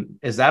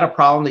 Is that a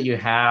problem that you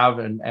have?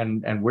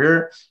 And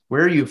where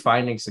are you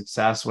finding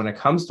success when it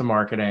comes to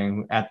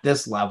marketing at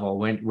this level,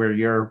 where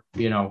you're,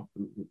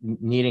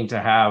 needing to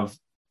have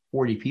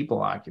 40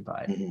 people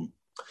occupied? Mm-hmm.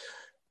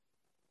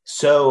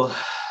 So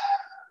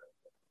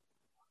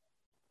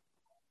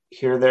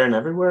here, there, and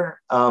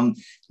everywhere.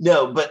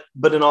 No,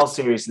 but in all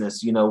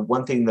seriousness,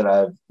 one thing that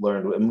I've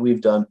learned, and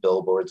we've done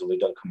billboards and we've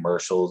done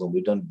commercials and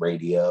we've done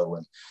radio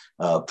and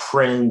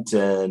print,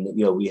 and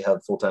we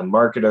have full-time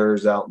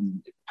marketers out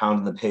and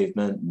pounding the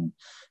pavement, and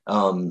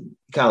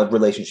kind of like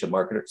relationship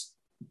marketers.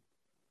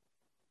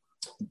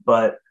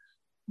 But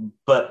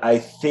I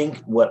think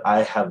what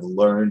I have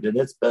learned, and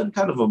it's been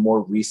kind of a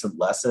more recent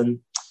lesson,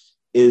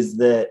 is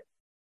that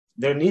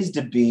there needs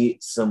to be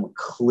some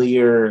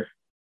clear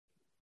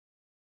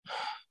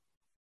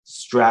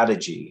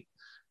strategy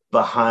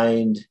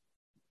behind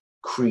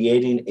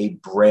creating a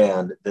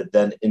brand that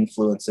then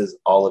influences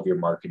all of your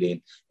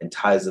marketing and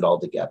ties it all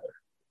together.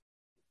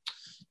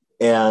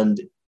 And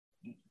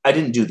I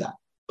didn't do that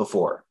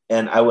before.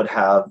 And I would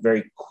have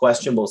very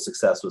questionable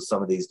success with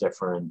some of these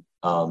different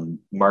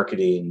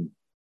marketing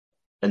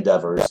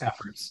endeavors.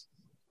 Efforts.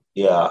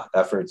 Yeah,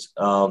 efforts.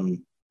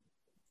 And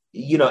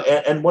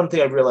one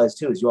thing I realized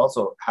too is you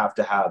also have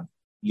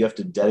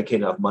to dedicate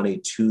enough money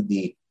to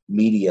the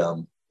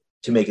medium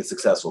to make it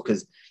successful.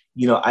 Because,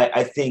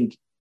 I think,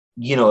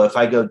 if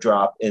I go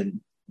drop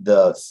in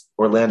the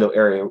Orlando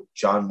area,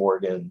 John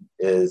Morgan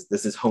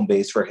this is home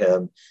base for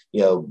him.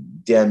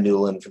 Dan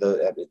Newland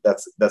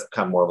that's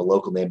kind of more of a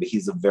local name, but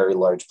he's a very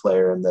large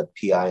player in the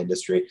PI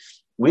industry.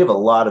 We have a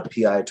lot of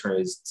PI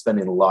attorneys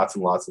spending lots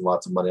and lots and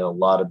lots of money on a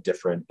lot of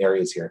different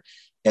areas here.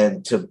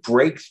 And to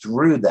break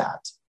through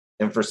that,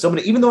 and for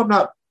somebody, even though I'm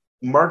not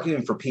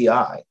marketing for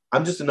PI,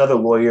 I'm just another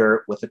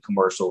lawyer with a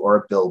commercial or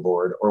a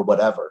billboard or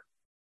whatever.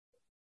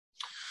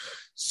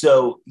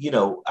 So,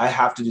 I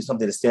have to do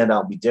something to stand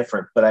out and be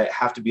different, but I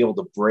have to be able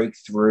to break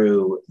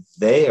through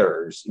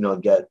theirs,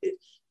 and get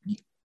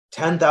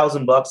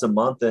 $10,000 a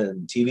month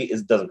in TV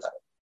doesn't cut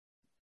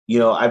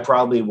it. I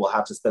probably will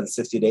have to spend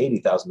 $60,000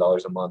 to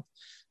 $80,000 a month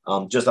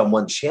just on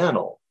one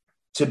channel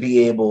to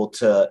be able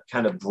to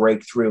kind of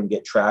break through and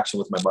get traction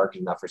with my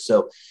marketing efforts.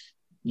 So,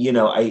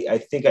 I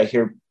think I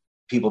hear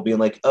people being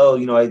like, oh,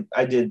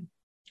 I did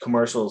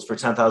commercials for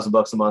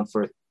 $10,000 a month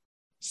for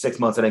 6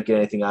 months. I didn't get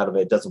anything out of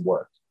it. It doesn't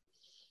work.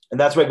 And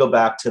that's where I go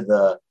back to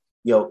the,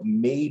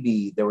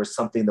 maybe there was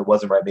something that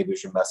wasn't right. Maybe it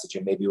was your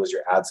messaging. Maybe it was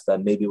your ad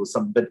spend. Maybe it was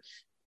something, but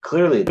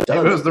clearly it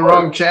doesn't. It was the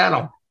wrong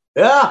channel.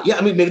 Yeah.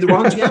 I mean, maybe the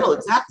wrong channel.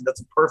 Exactly.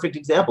 That's a perfect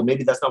example.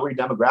 Maybe that's not where your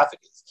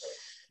demographic is.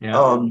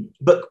 Yeah.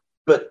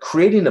 But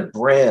creating a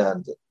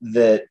brand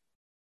that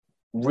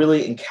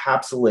really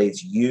encapsulates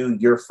you,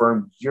 your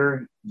firm,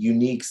 your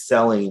unique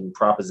selling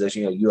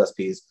proposition,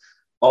 USPs,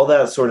 all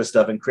that sort of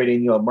stuff, and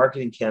creating, a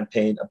marketing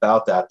campaign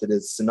about that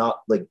is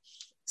not like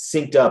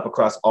synced up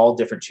across all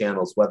different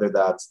channels, whether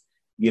that's,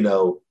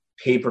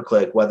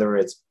 pay-per-click, whether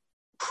it's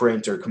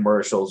print or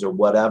commercials or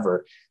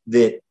whatever,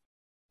 that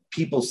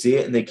people see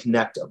it and they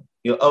connect them.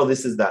 Oh,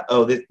 this is that.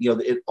 Oh, this,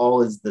 it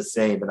all is the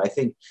same. And I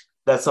think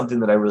that's something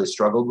that I really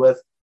struggled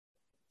with.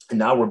 And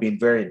now we're being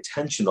very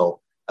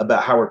intentional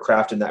about how we're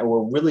crafting that.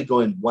 We're really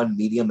going one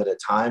medium at a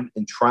time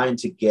and trying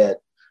to get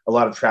a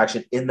lot of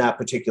traction in that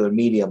particular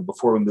medium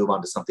before we move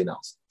on to something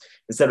else.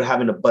 Instead of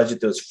having a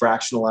budget that was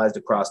fractionalized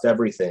across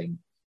everything,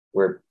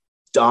 we're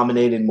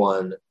dominating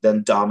one,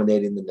 then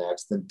dominating the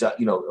next, then,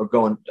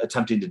 or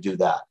attempting to do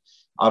that.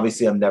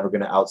 Obviously, I'm never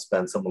going to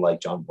outspend someone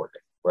like John Morgan,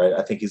 right?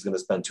 I think he's going to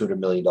spend $200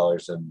 million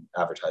in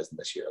advertising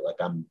this year. Like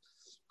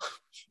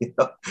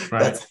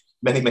right. That's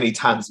many, many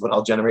times what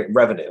I'll generate in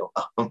revenue.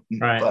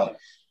 Right. But,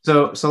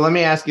 so let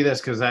me ask you this,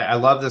 because I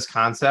love this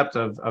concept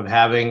of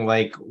having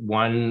like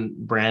one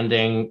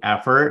branding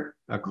effort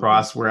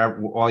across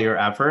wherever all your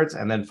efforts,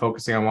 and then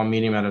focusing on one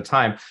medium at a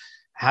time.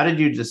 How did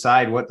you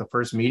decide what the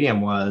first medium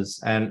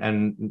was?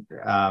 And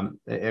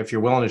if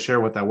you're willing to share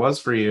what that was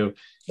for you,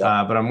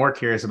 but I'm more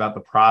curious about the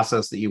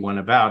process that you went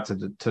about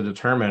to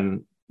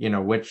determine,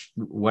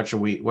 what should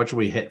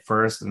we hit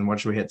first, and what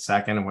should we hit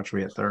second, and what should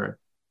we hit third?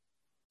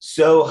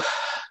 So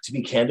to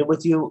be candid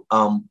with you,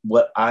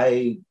 what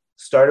I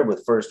started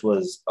with first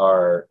was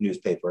our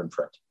newspaper and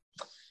print.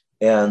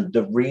 And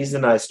the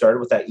reason I started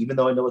with that, even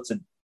though I know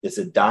it's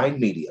a dying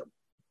medium,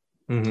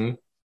 I'm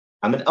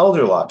an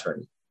elder law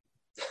attorney.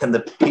 And the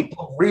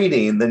people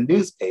reading the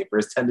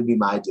newspapers tend to be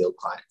my ideal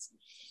clients.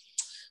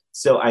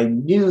 So I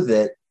knew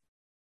that,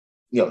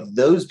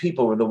 those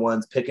people were the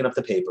ones picking up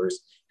the papers.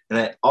 And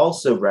I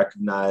also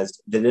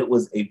recognized that it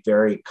was a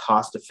very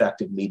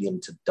cost-effective medium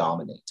to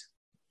dominate.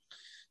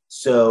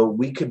 So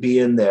we could be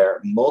in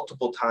there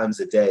multiple times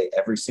a day,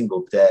 every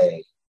single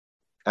day,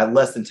 at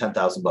less than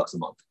 $10,000 a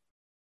month.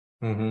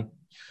 Mm-hmm.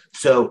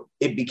 So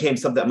it became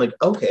something I'm like,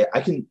 okay, I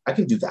can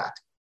do that.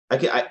 I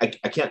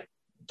can't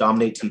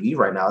dominate TV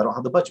right now. I don't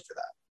have the budget for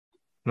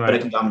that, Right. but I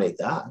can dominate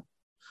that.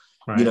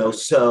 Right.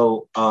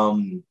 So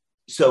the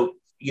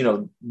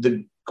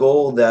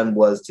goal then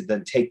was to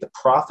then take the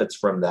profits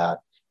from that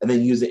and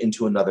then use it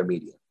into another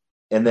medium,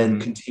 and then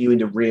continuing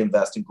to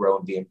reinvest and grow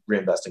and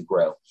reinvest and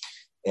grow.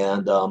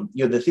 And,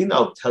 the thing that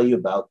I'll tell you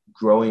about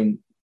growing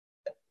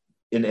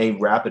in a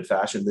rapid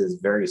fashion that is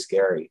very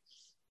scary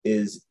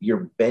is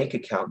your bank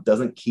account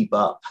doesn't keep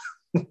up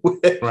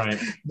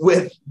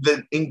with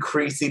the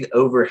increasing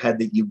overhead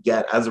that you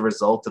get as a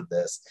result of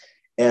this.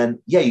 And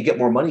yeah, you get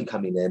more money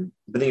coming in,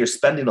 but then you're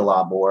spending a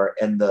lot more.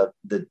 And the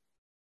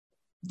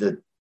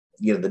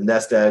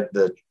nest egg,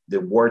 the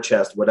war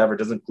chest, whatever,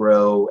 doesn't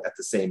grow at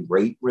the same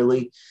rate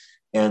really.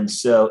 And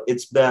so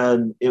it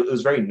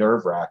was very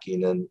nerve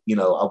wracking. And,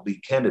 I'll be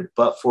candid,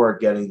 but for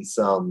getting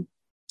some,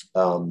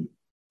 well,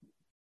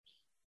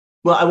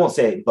 I won't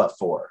say but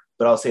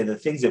I'll say the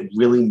things that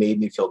really made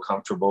me feel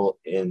comfortable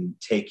in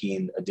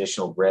taking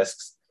additional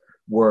risks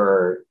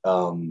were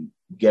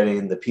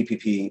getting the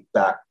PPP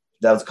back.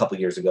 That was a couple of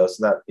years ago.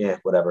 So that,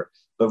 whatever.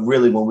 But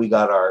really when we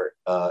got our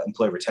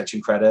employee retention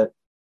credit,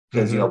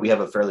 because, we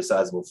have a fairly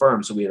sizable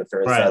firm. So we had a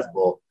fairly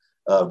sizable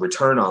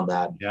return on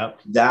that. Yep.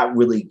 That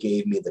really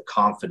gave me the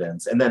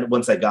confidence. And then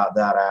once I got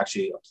that, I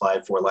actually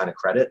applied for a line of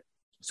credit.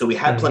 So we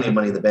had plenty of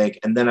money in the bank,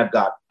 and then I've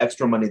got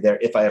extra money there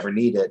if I ever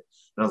need it.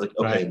 And I was like,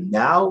 okay,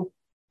 now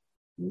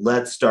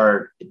let's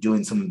start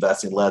doing some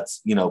investing.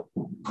 Let's,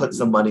 put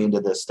some money into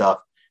this stuff,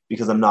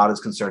 because I'm not as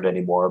concerned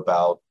anymore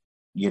about,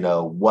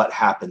 what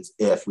happens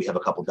if we have a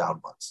couple down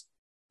months.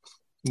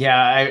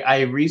 Yeah,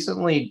 I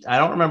recently, I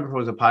don't remember if it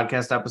was a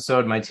podcast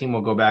episode. My team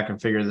will go back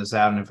and figure this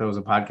out. And if it was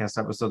a podcast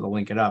episode, they'll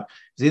link it up.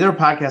 It's either a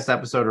podcast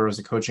episode or it was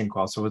a coaching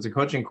call. So if it's a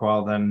coaching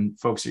call, then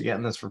folks, you're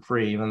getting this for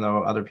free, even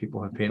though other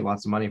people have paid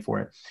lots of money for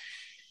it.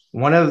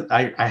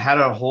 I had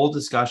a whole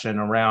discussion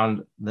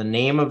around the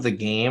name of the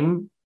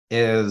game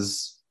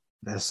is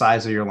the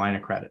size of your line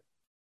of credit.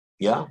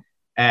 Yeah.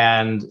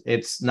 And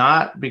it's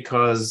not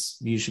because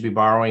you should be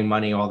borrowing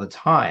money all the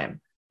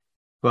time,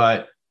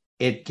 but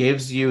it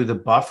gives you the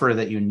buffer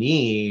that you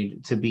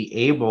need to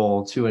be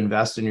able to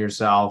invest in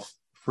yourself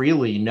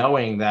freely,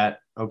 knowing that,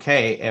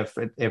 okay, if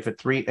there's a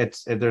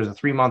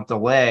 3-month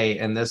delay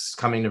and this is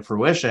coming to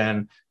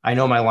fruition, I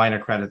know my line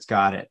of credit's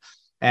got it.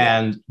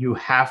 And you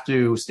have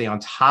to stay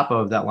on top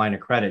of that line of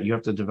credit. You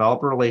have to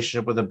develop a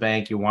relationship with a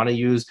bank. You want to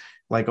use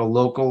like a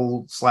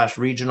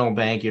local/regional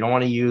bank. You don't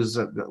want to use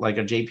like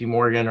a JP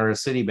Morgan or a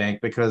Citibank,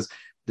 because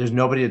there's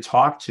nobody to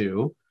talk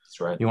to. That's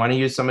right. You want to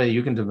use somebody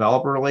you can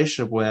develop a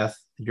relationship with.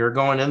 You're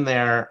going in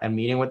there and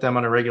meeting with them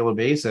on a regular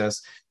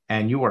basis,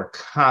 and you are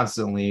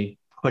constantly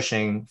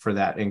pushing for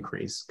that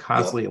increase.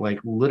 Constantly, like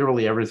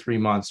literally every 3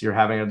 months, you're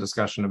having a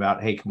discussion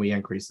about, hey, can we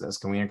increase this?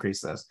 Can we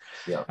increase this?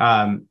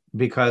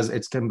 Because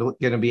it's going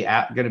to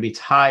be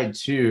tied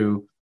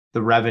to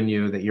the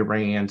revenue that you're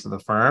bringing into the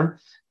firm,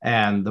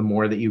 and the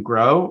more that you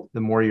grow,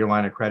 the more your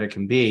line of credit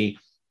can be.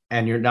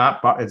 And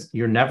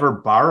you're never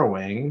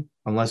borrowing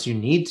unless you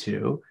need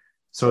to.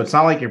 So it's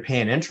not like you're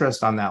paying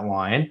interest on that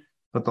line.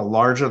 But the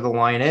larger the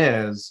line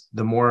is,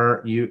 the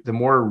more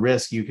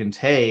risk you can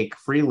take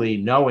freely,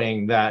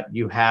 knowing that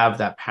you have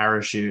that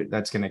parachute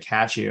that's going to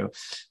catch you.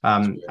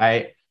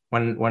 My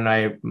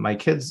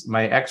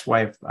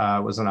ex-wife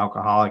was an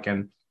alcoholic,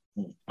 and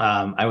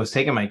I was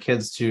taking my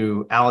kids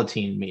to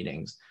Alateen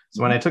meetings.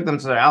 So when I took them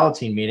to their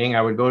Alateen meeting,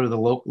 I would go to the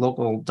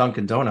local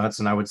Dunkin' Donuts,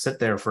 and I would sit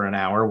there for an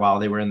hour while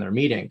they were in their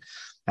meeting.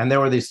 And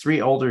there were these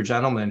 3 older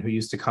gentlemen who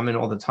used to come in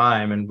all the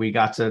time, and we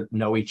got to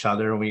know each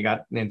other, and we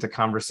got into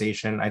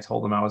conversation. I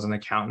told them I was an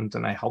accountant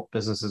and I helped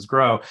businesses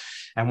grow.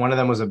 And one of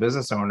them was a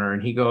business owner,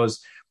 and he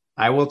goes,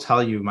 I will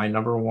tell you my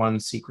number one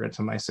secret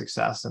to my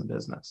success in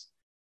business.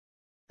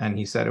 And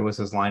he said it was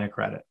his line of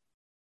credit.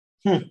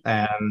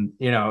 And,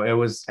 it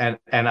was, and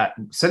I,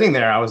 sitting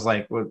there, I was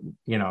like, well,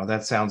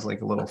 that sounds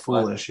like a little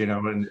foolish,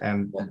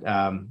 and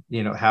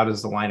how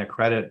does the line of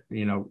credit,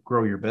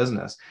 grow your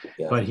business?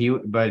 But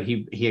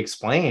he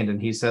explained,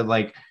 and he said,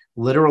 like,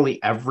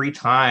 literally every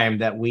time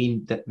that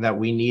we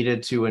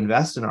needed to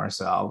invest in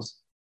ourselves,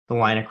 the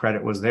line of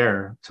credit was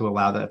there to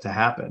allow that to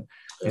happen.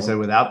 He said,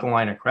 without the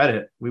line of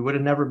credit, we would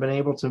have never been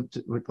able to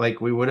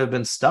we would have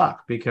been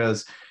stuck,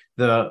 because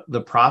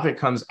the profit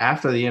comes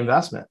after the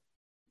investment.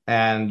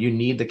 And you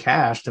need the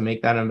cash to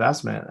make that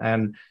investment.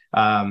 And,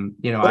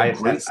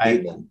 great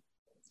statement.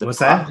 What's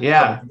that?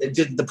 Yeah.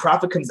 The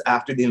profit comes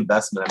after the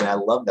investment. I mean, I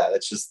love that.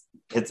 It just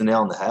hits a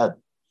nail on the head.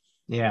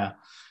 Yeah.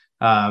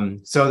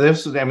 So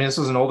this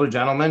was an older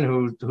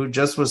gentleman who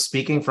just was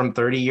speaking from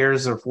 30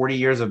 years or 40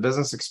 years of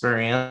business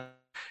experience.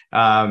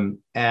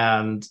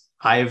 And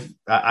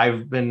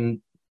I've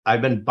been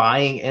I've been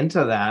buying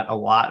into that a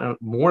lot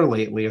more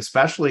lately,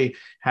 especially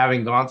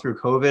having gone through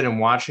COVID and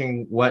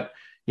watching what,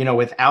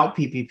 without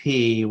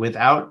PPP,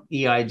 without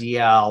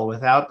EIDL,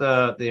 without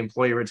the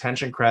employee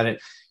retention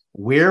credit,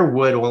 where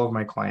would all of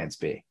my clients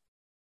be?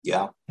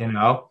 Yeah.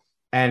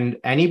 And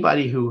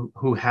anybody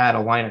who had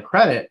a line of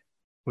credit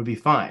would be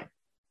fine.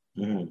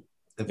 Mm-hmm.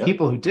 The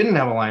people who didn't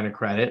have a line of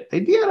credit,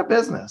 they'd be out of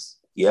business.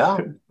 Yeah.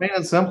 Plain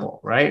and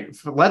simple, right?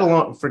 Let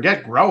alone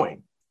forget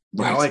growing.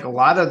 Like a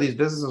lot of these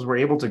businesses were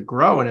able to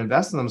grow and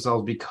invest in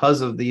themselves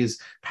because of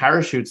these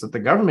parachutes that the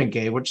government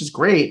gave, which is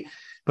great.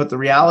 But the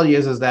reality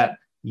is that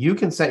you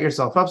can set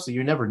yourself up so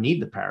you never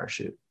need the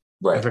parachute.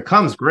 Right. If it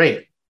comes,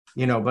 great,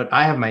 but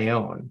I have my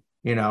own,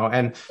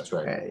 and that's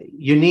right.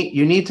 You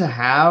need to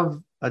have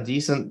a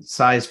decent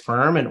sized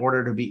firm in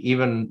order to be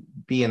in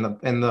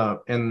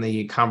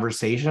the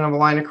conversation of a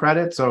line of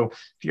credit. So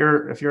if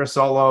you're a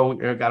solo,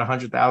 you've got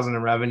 100,000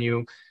 in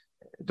revenue,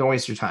 don't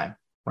waste your time,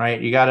 right?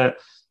 You got to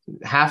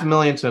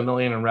 $500,000 to $1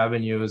 million in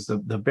revenue is the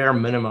bare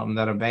minimum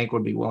that a bank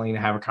would be willing to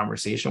have a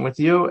conversation with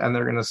you. And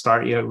they're going to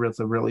start you with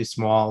a really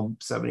small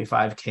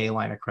 $75K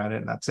line of credit,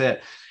 and that's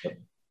it.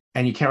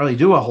 And you can't really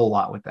do a whole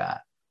lot with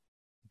that.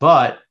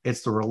 But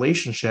it's the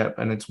relationship,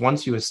 and it's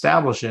once you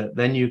establish it,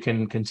 then you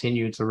can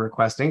continue to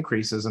request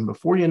increases. And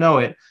before you know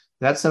it,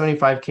 that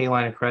 $75K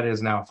line of credit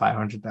is now a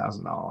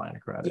 $500,000 line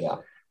of credit. Yeah.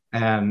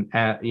 And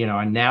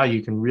now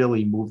you can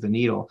really move the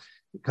needle,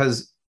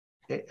 because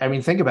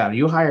think about it.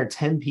 You hire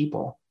 10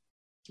 people,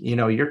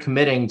 you're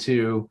committing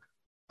to,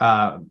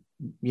 $500,000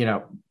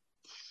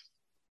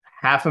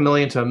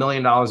 to $1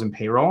 million in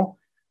payroll,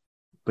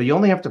 but you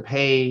only have to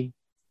pay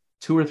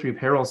 2 or 3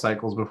 payroll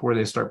cycles before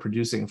they start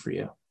producing for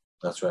you.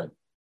 That's right.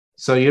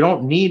 So you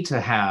don't need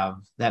to have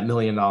that $1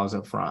 million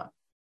up front.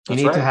 You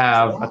need to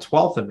have a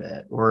 12th of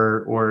it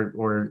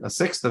or a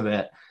 6th of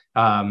it,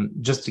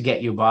 just to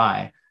get you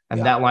by.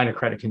 And that line of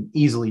credit can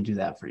easily do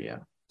that for you.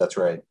 That's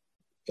right.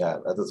 Yeah,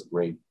 that's a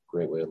great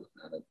way of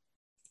looking at it.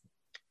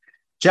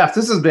 Jeff,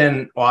 this has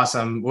been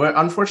awesome.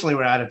 Unfortunately,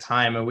 we're out of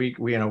time, and we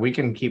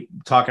can keep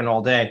talking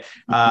all day.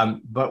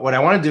 But what I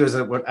want to do is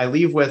that I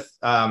leave with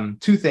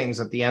 2 things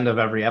at the end of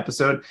every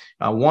episode.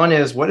 One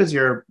is, what is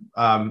your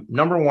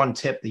number one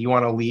tip that you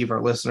want to leave our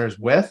listeners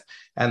with?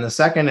 And the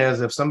second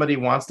is, if somebody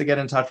wants to get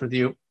in touch with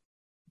you,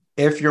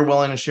 if you're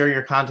willing to share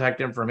your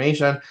contact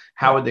information,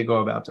 how would they go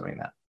about doing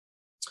that?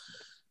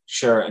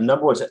 Sure. And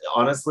number one,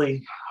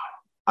 honestly,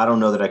 I don't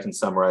know that I can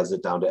summarize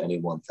it down to any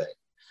one thing.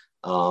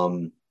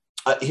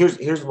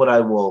 Here's what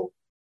I will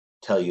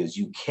tell you is,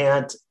 you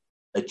can't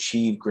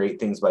achieve great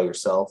things by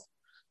yourself.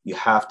 You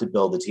have to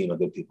build a team of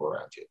good people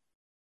around you.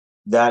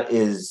 That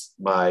is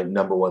my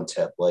number one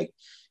tip. Like,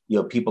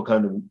 people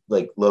come to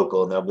like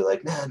local and they'll be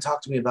like, man,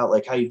 talk to me about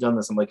like how you've done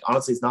this. I'm like,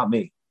 honestly, it's not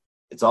me.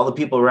 It's all the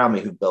people around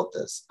me who built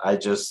this. I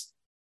just,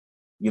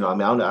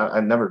 I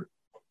never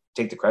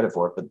take the credit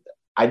for it, but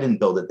I didn't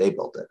build it. They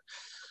built it.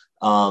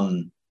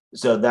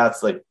 So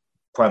that's like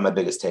probably my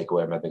biggest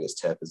takeaway, my biggest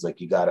tip is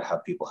like, you got to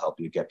have people help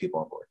you get people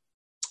on board.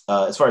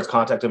 As far as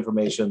contact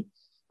information,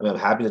 I'm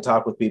happy to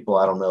talk with people.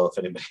 I don't know if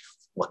anybody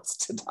wants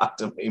to talk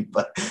to me,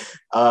 but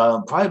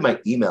probably my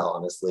email,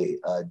 honestly,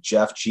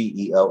 Jeff,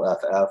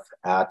 GEOFF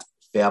at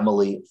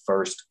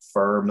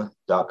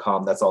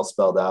familyfirstfirm.com. That's all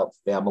spelled out,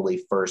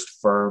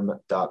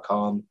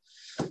 familyfirstfirm.com.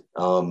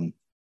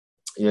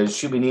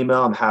 Shoot me an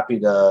email. I'm happy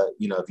to,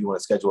 if you want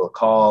to schedule a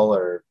call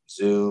or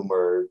Zoom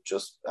or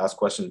just ask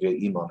questions via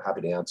email, I'm happy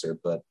to answer.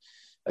 But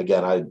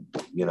again, I don't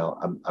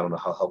know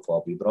how helpful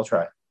I'll be, but I'll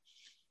try.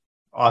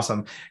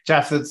 Awesome.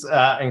 Jeff, it's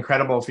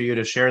incredible for you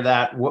to share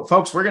that.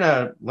 Folks, we're going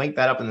to link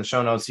that up in the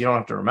show notes. You don't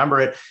have to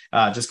remember it.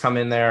 Just come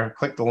in there,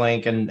 click the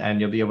link,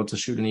 and you'll be able to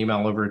shoot an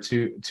email over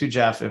to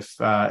Jeff if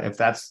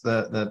that's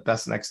the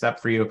best next step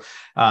for you.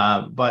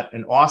 But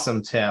an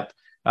awesome tip,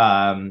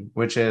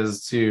 which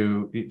is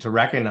to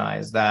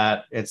recognize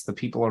that it's the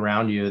people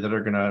around you that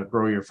are going to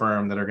grow your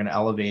firm, that are going to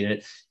elevate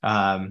it,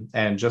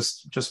 and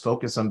just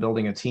focus on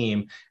building a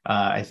team.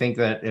 I think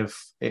that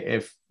if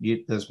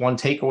there's one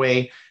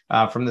takeaway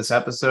from this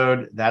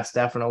episode, that's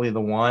definitely the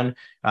one.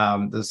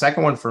 The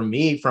second one for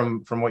me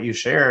from what you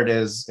shared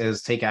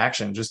is take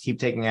action. Just keep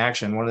taking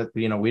action. We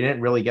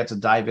didn't really get to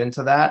dive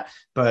into that,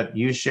 but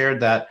you shared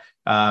that.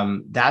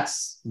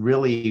 That's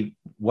really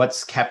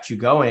what's kept you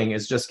going,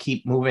 is just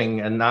keep moving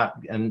and not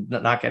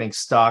getting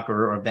stuck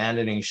or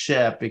abandoning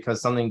ship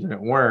because something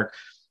didn't work.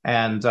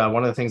 And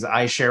one of the things that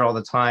I share all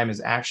the time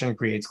is action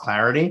creates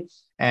clarity,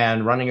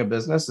 and running a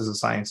business is a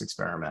science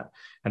experiment.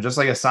 And just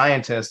like a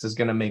scientist is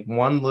going to make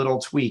one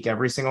little tweak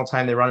every single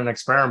time they run an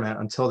experiment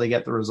until they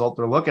get the result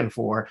they're looking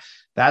for,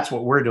 that's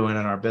what we're doing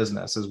in our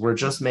business, is we're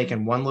just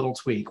making one little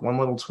tweak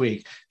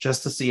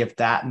just to see if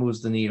that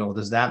moves the needle.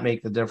 Does that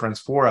make the difference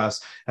for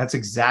us? That's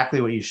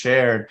exactly what you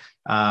shared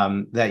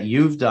that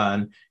you've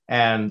done.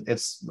 And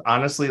it's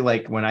honestly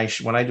like when I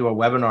do a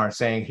webinar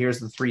saying, here's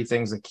the 3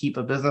 things that keep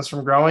a business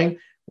from growing,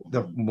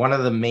 one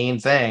of the main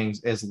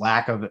things is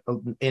lack of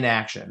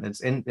inaction.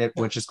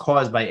 Which is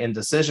caused by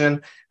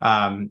indecision,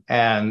 and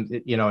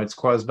it's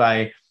caused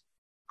by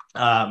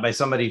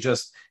somebody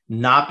just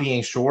not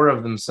being sure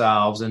of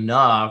themselves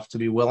enough to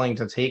be willing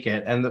to take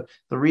it. And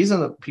the reason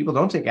that people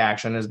don't take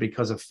action is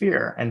because of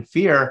fear. And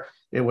fear,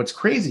 what's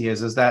crazy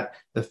is that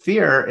the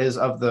fear is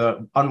of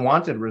the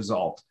unwanted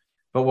result.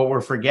 But what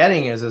we're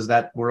forgetting is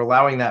that we're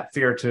allowing that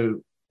fear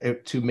to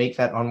make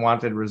that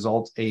unwanted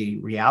result a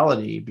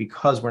reality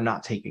because we're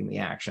not taking the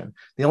action.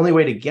 The only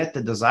way to get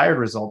the desired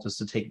result is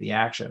to take the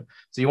action.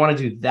 So you want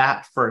to do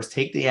that first,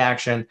 take the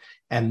action.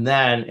 And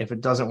then if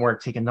it doesn't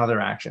work, take another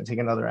action, take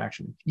another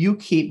action. You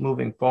keep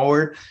moving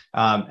forward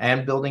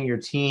and building your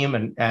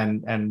team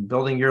and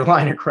building your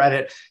line of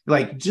credit.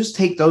 Like, just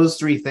take those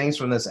 3 things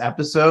from this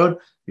episode.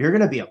 You're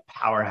going to be a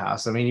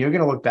powerhouse. I mean, you're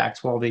going to look back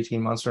 12,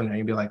 18 months from now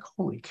and be like,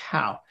 holy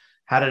cow,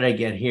 how did I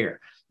get here?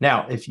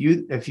 Now, if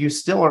you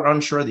still are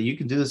unsure that you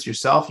can do this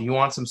yourself, you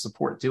want some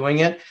support doing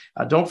it,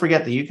 don't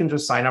forget that you can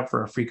just sign up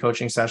for a free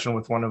coaching session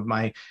with one of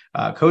my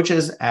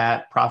coaches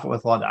at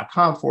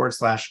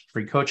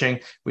profitwithlaw.com/free coaching.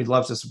 We'd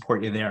love to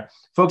support you there.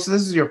 Folks,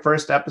 this is your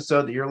first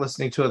episode that you're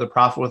listening to of the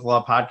Profit with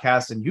Law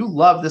podcast, and you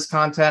love this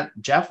content.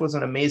 Jeff was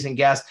an amazing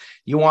guest.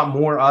 You want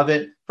more of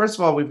it. First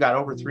of all, we've got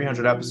over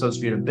 300 episodes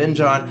for you to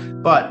binge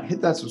on, but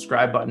hit that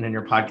subscribe button in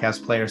your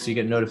podcast player so you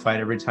get notified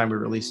every time we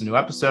release a new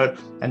episode.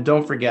 And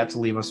don't forget to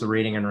leave us a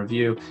rating and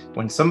review.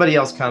 When somebody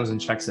else comes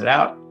and checks it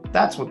out,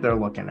 that's what they're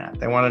looking at.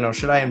 They want to know,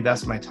 should I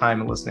invest my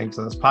time in listening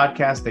to this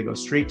podcast? They go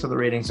straight to the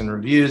ratings and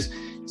reviews.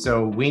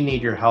 So we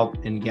need your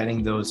help in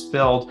getting those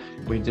filled.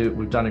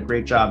 We've done a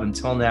great job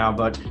until now,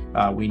 but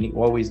we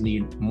always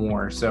need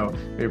more. So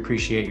we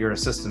appreciate your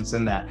assistance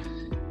in that.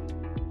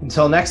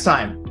 Until next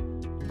time,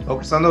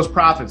 focus on those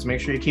profits. Make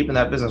sure you're keeping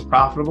that business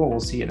profitable.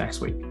 We'll see you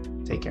next week.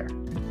 Take care.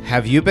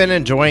 Have you been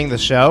enjoying the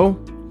show?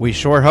 We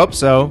sure hope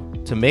so.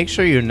 To make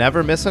sure you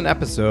never miss an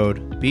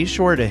episode, be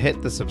sure to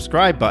hit the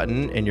subscribe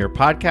button in your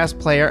podcast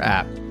player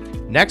app.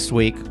 Next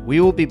week,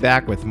 we will be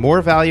back with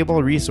more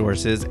valuable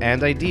resources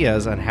and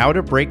ideas on how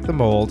to break the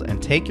mold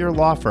and take your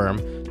law firm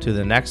to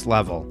the next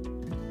level.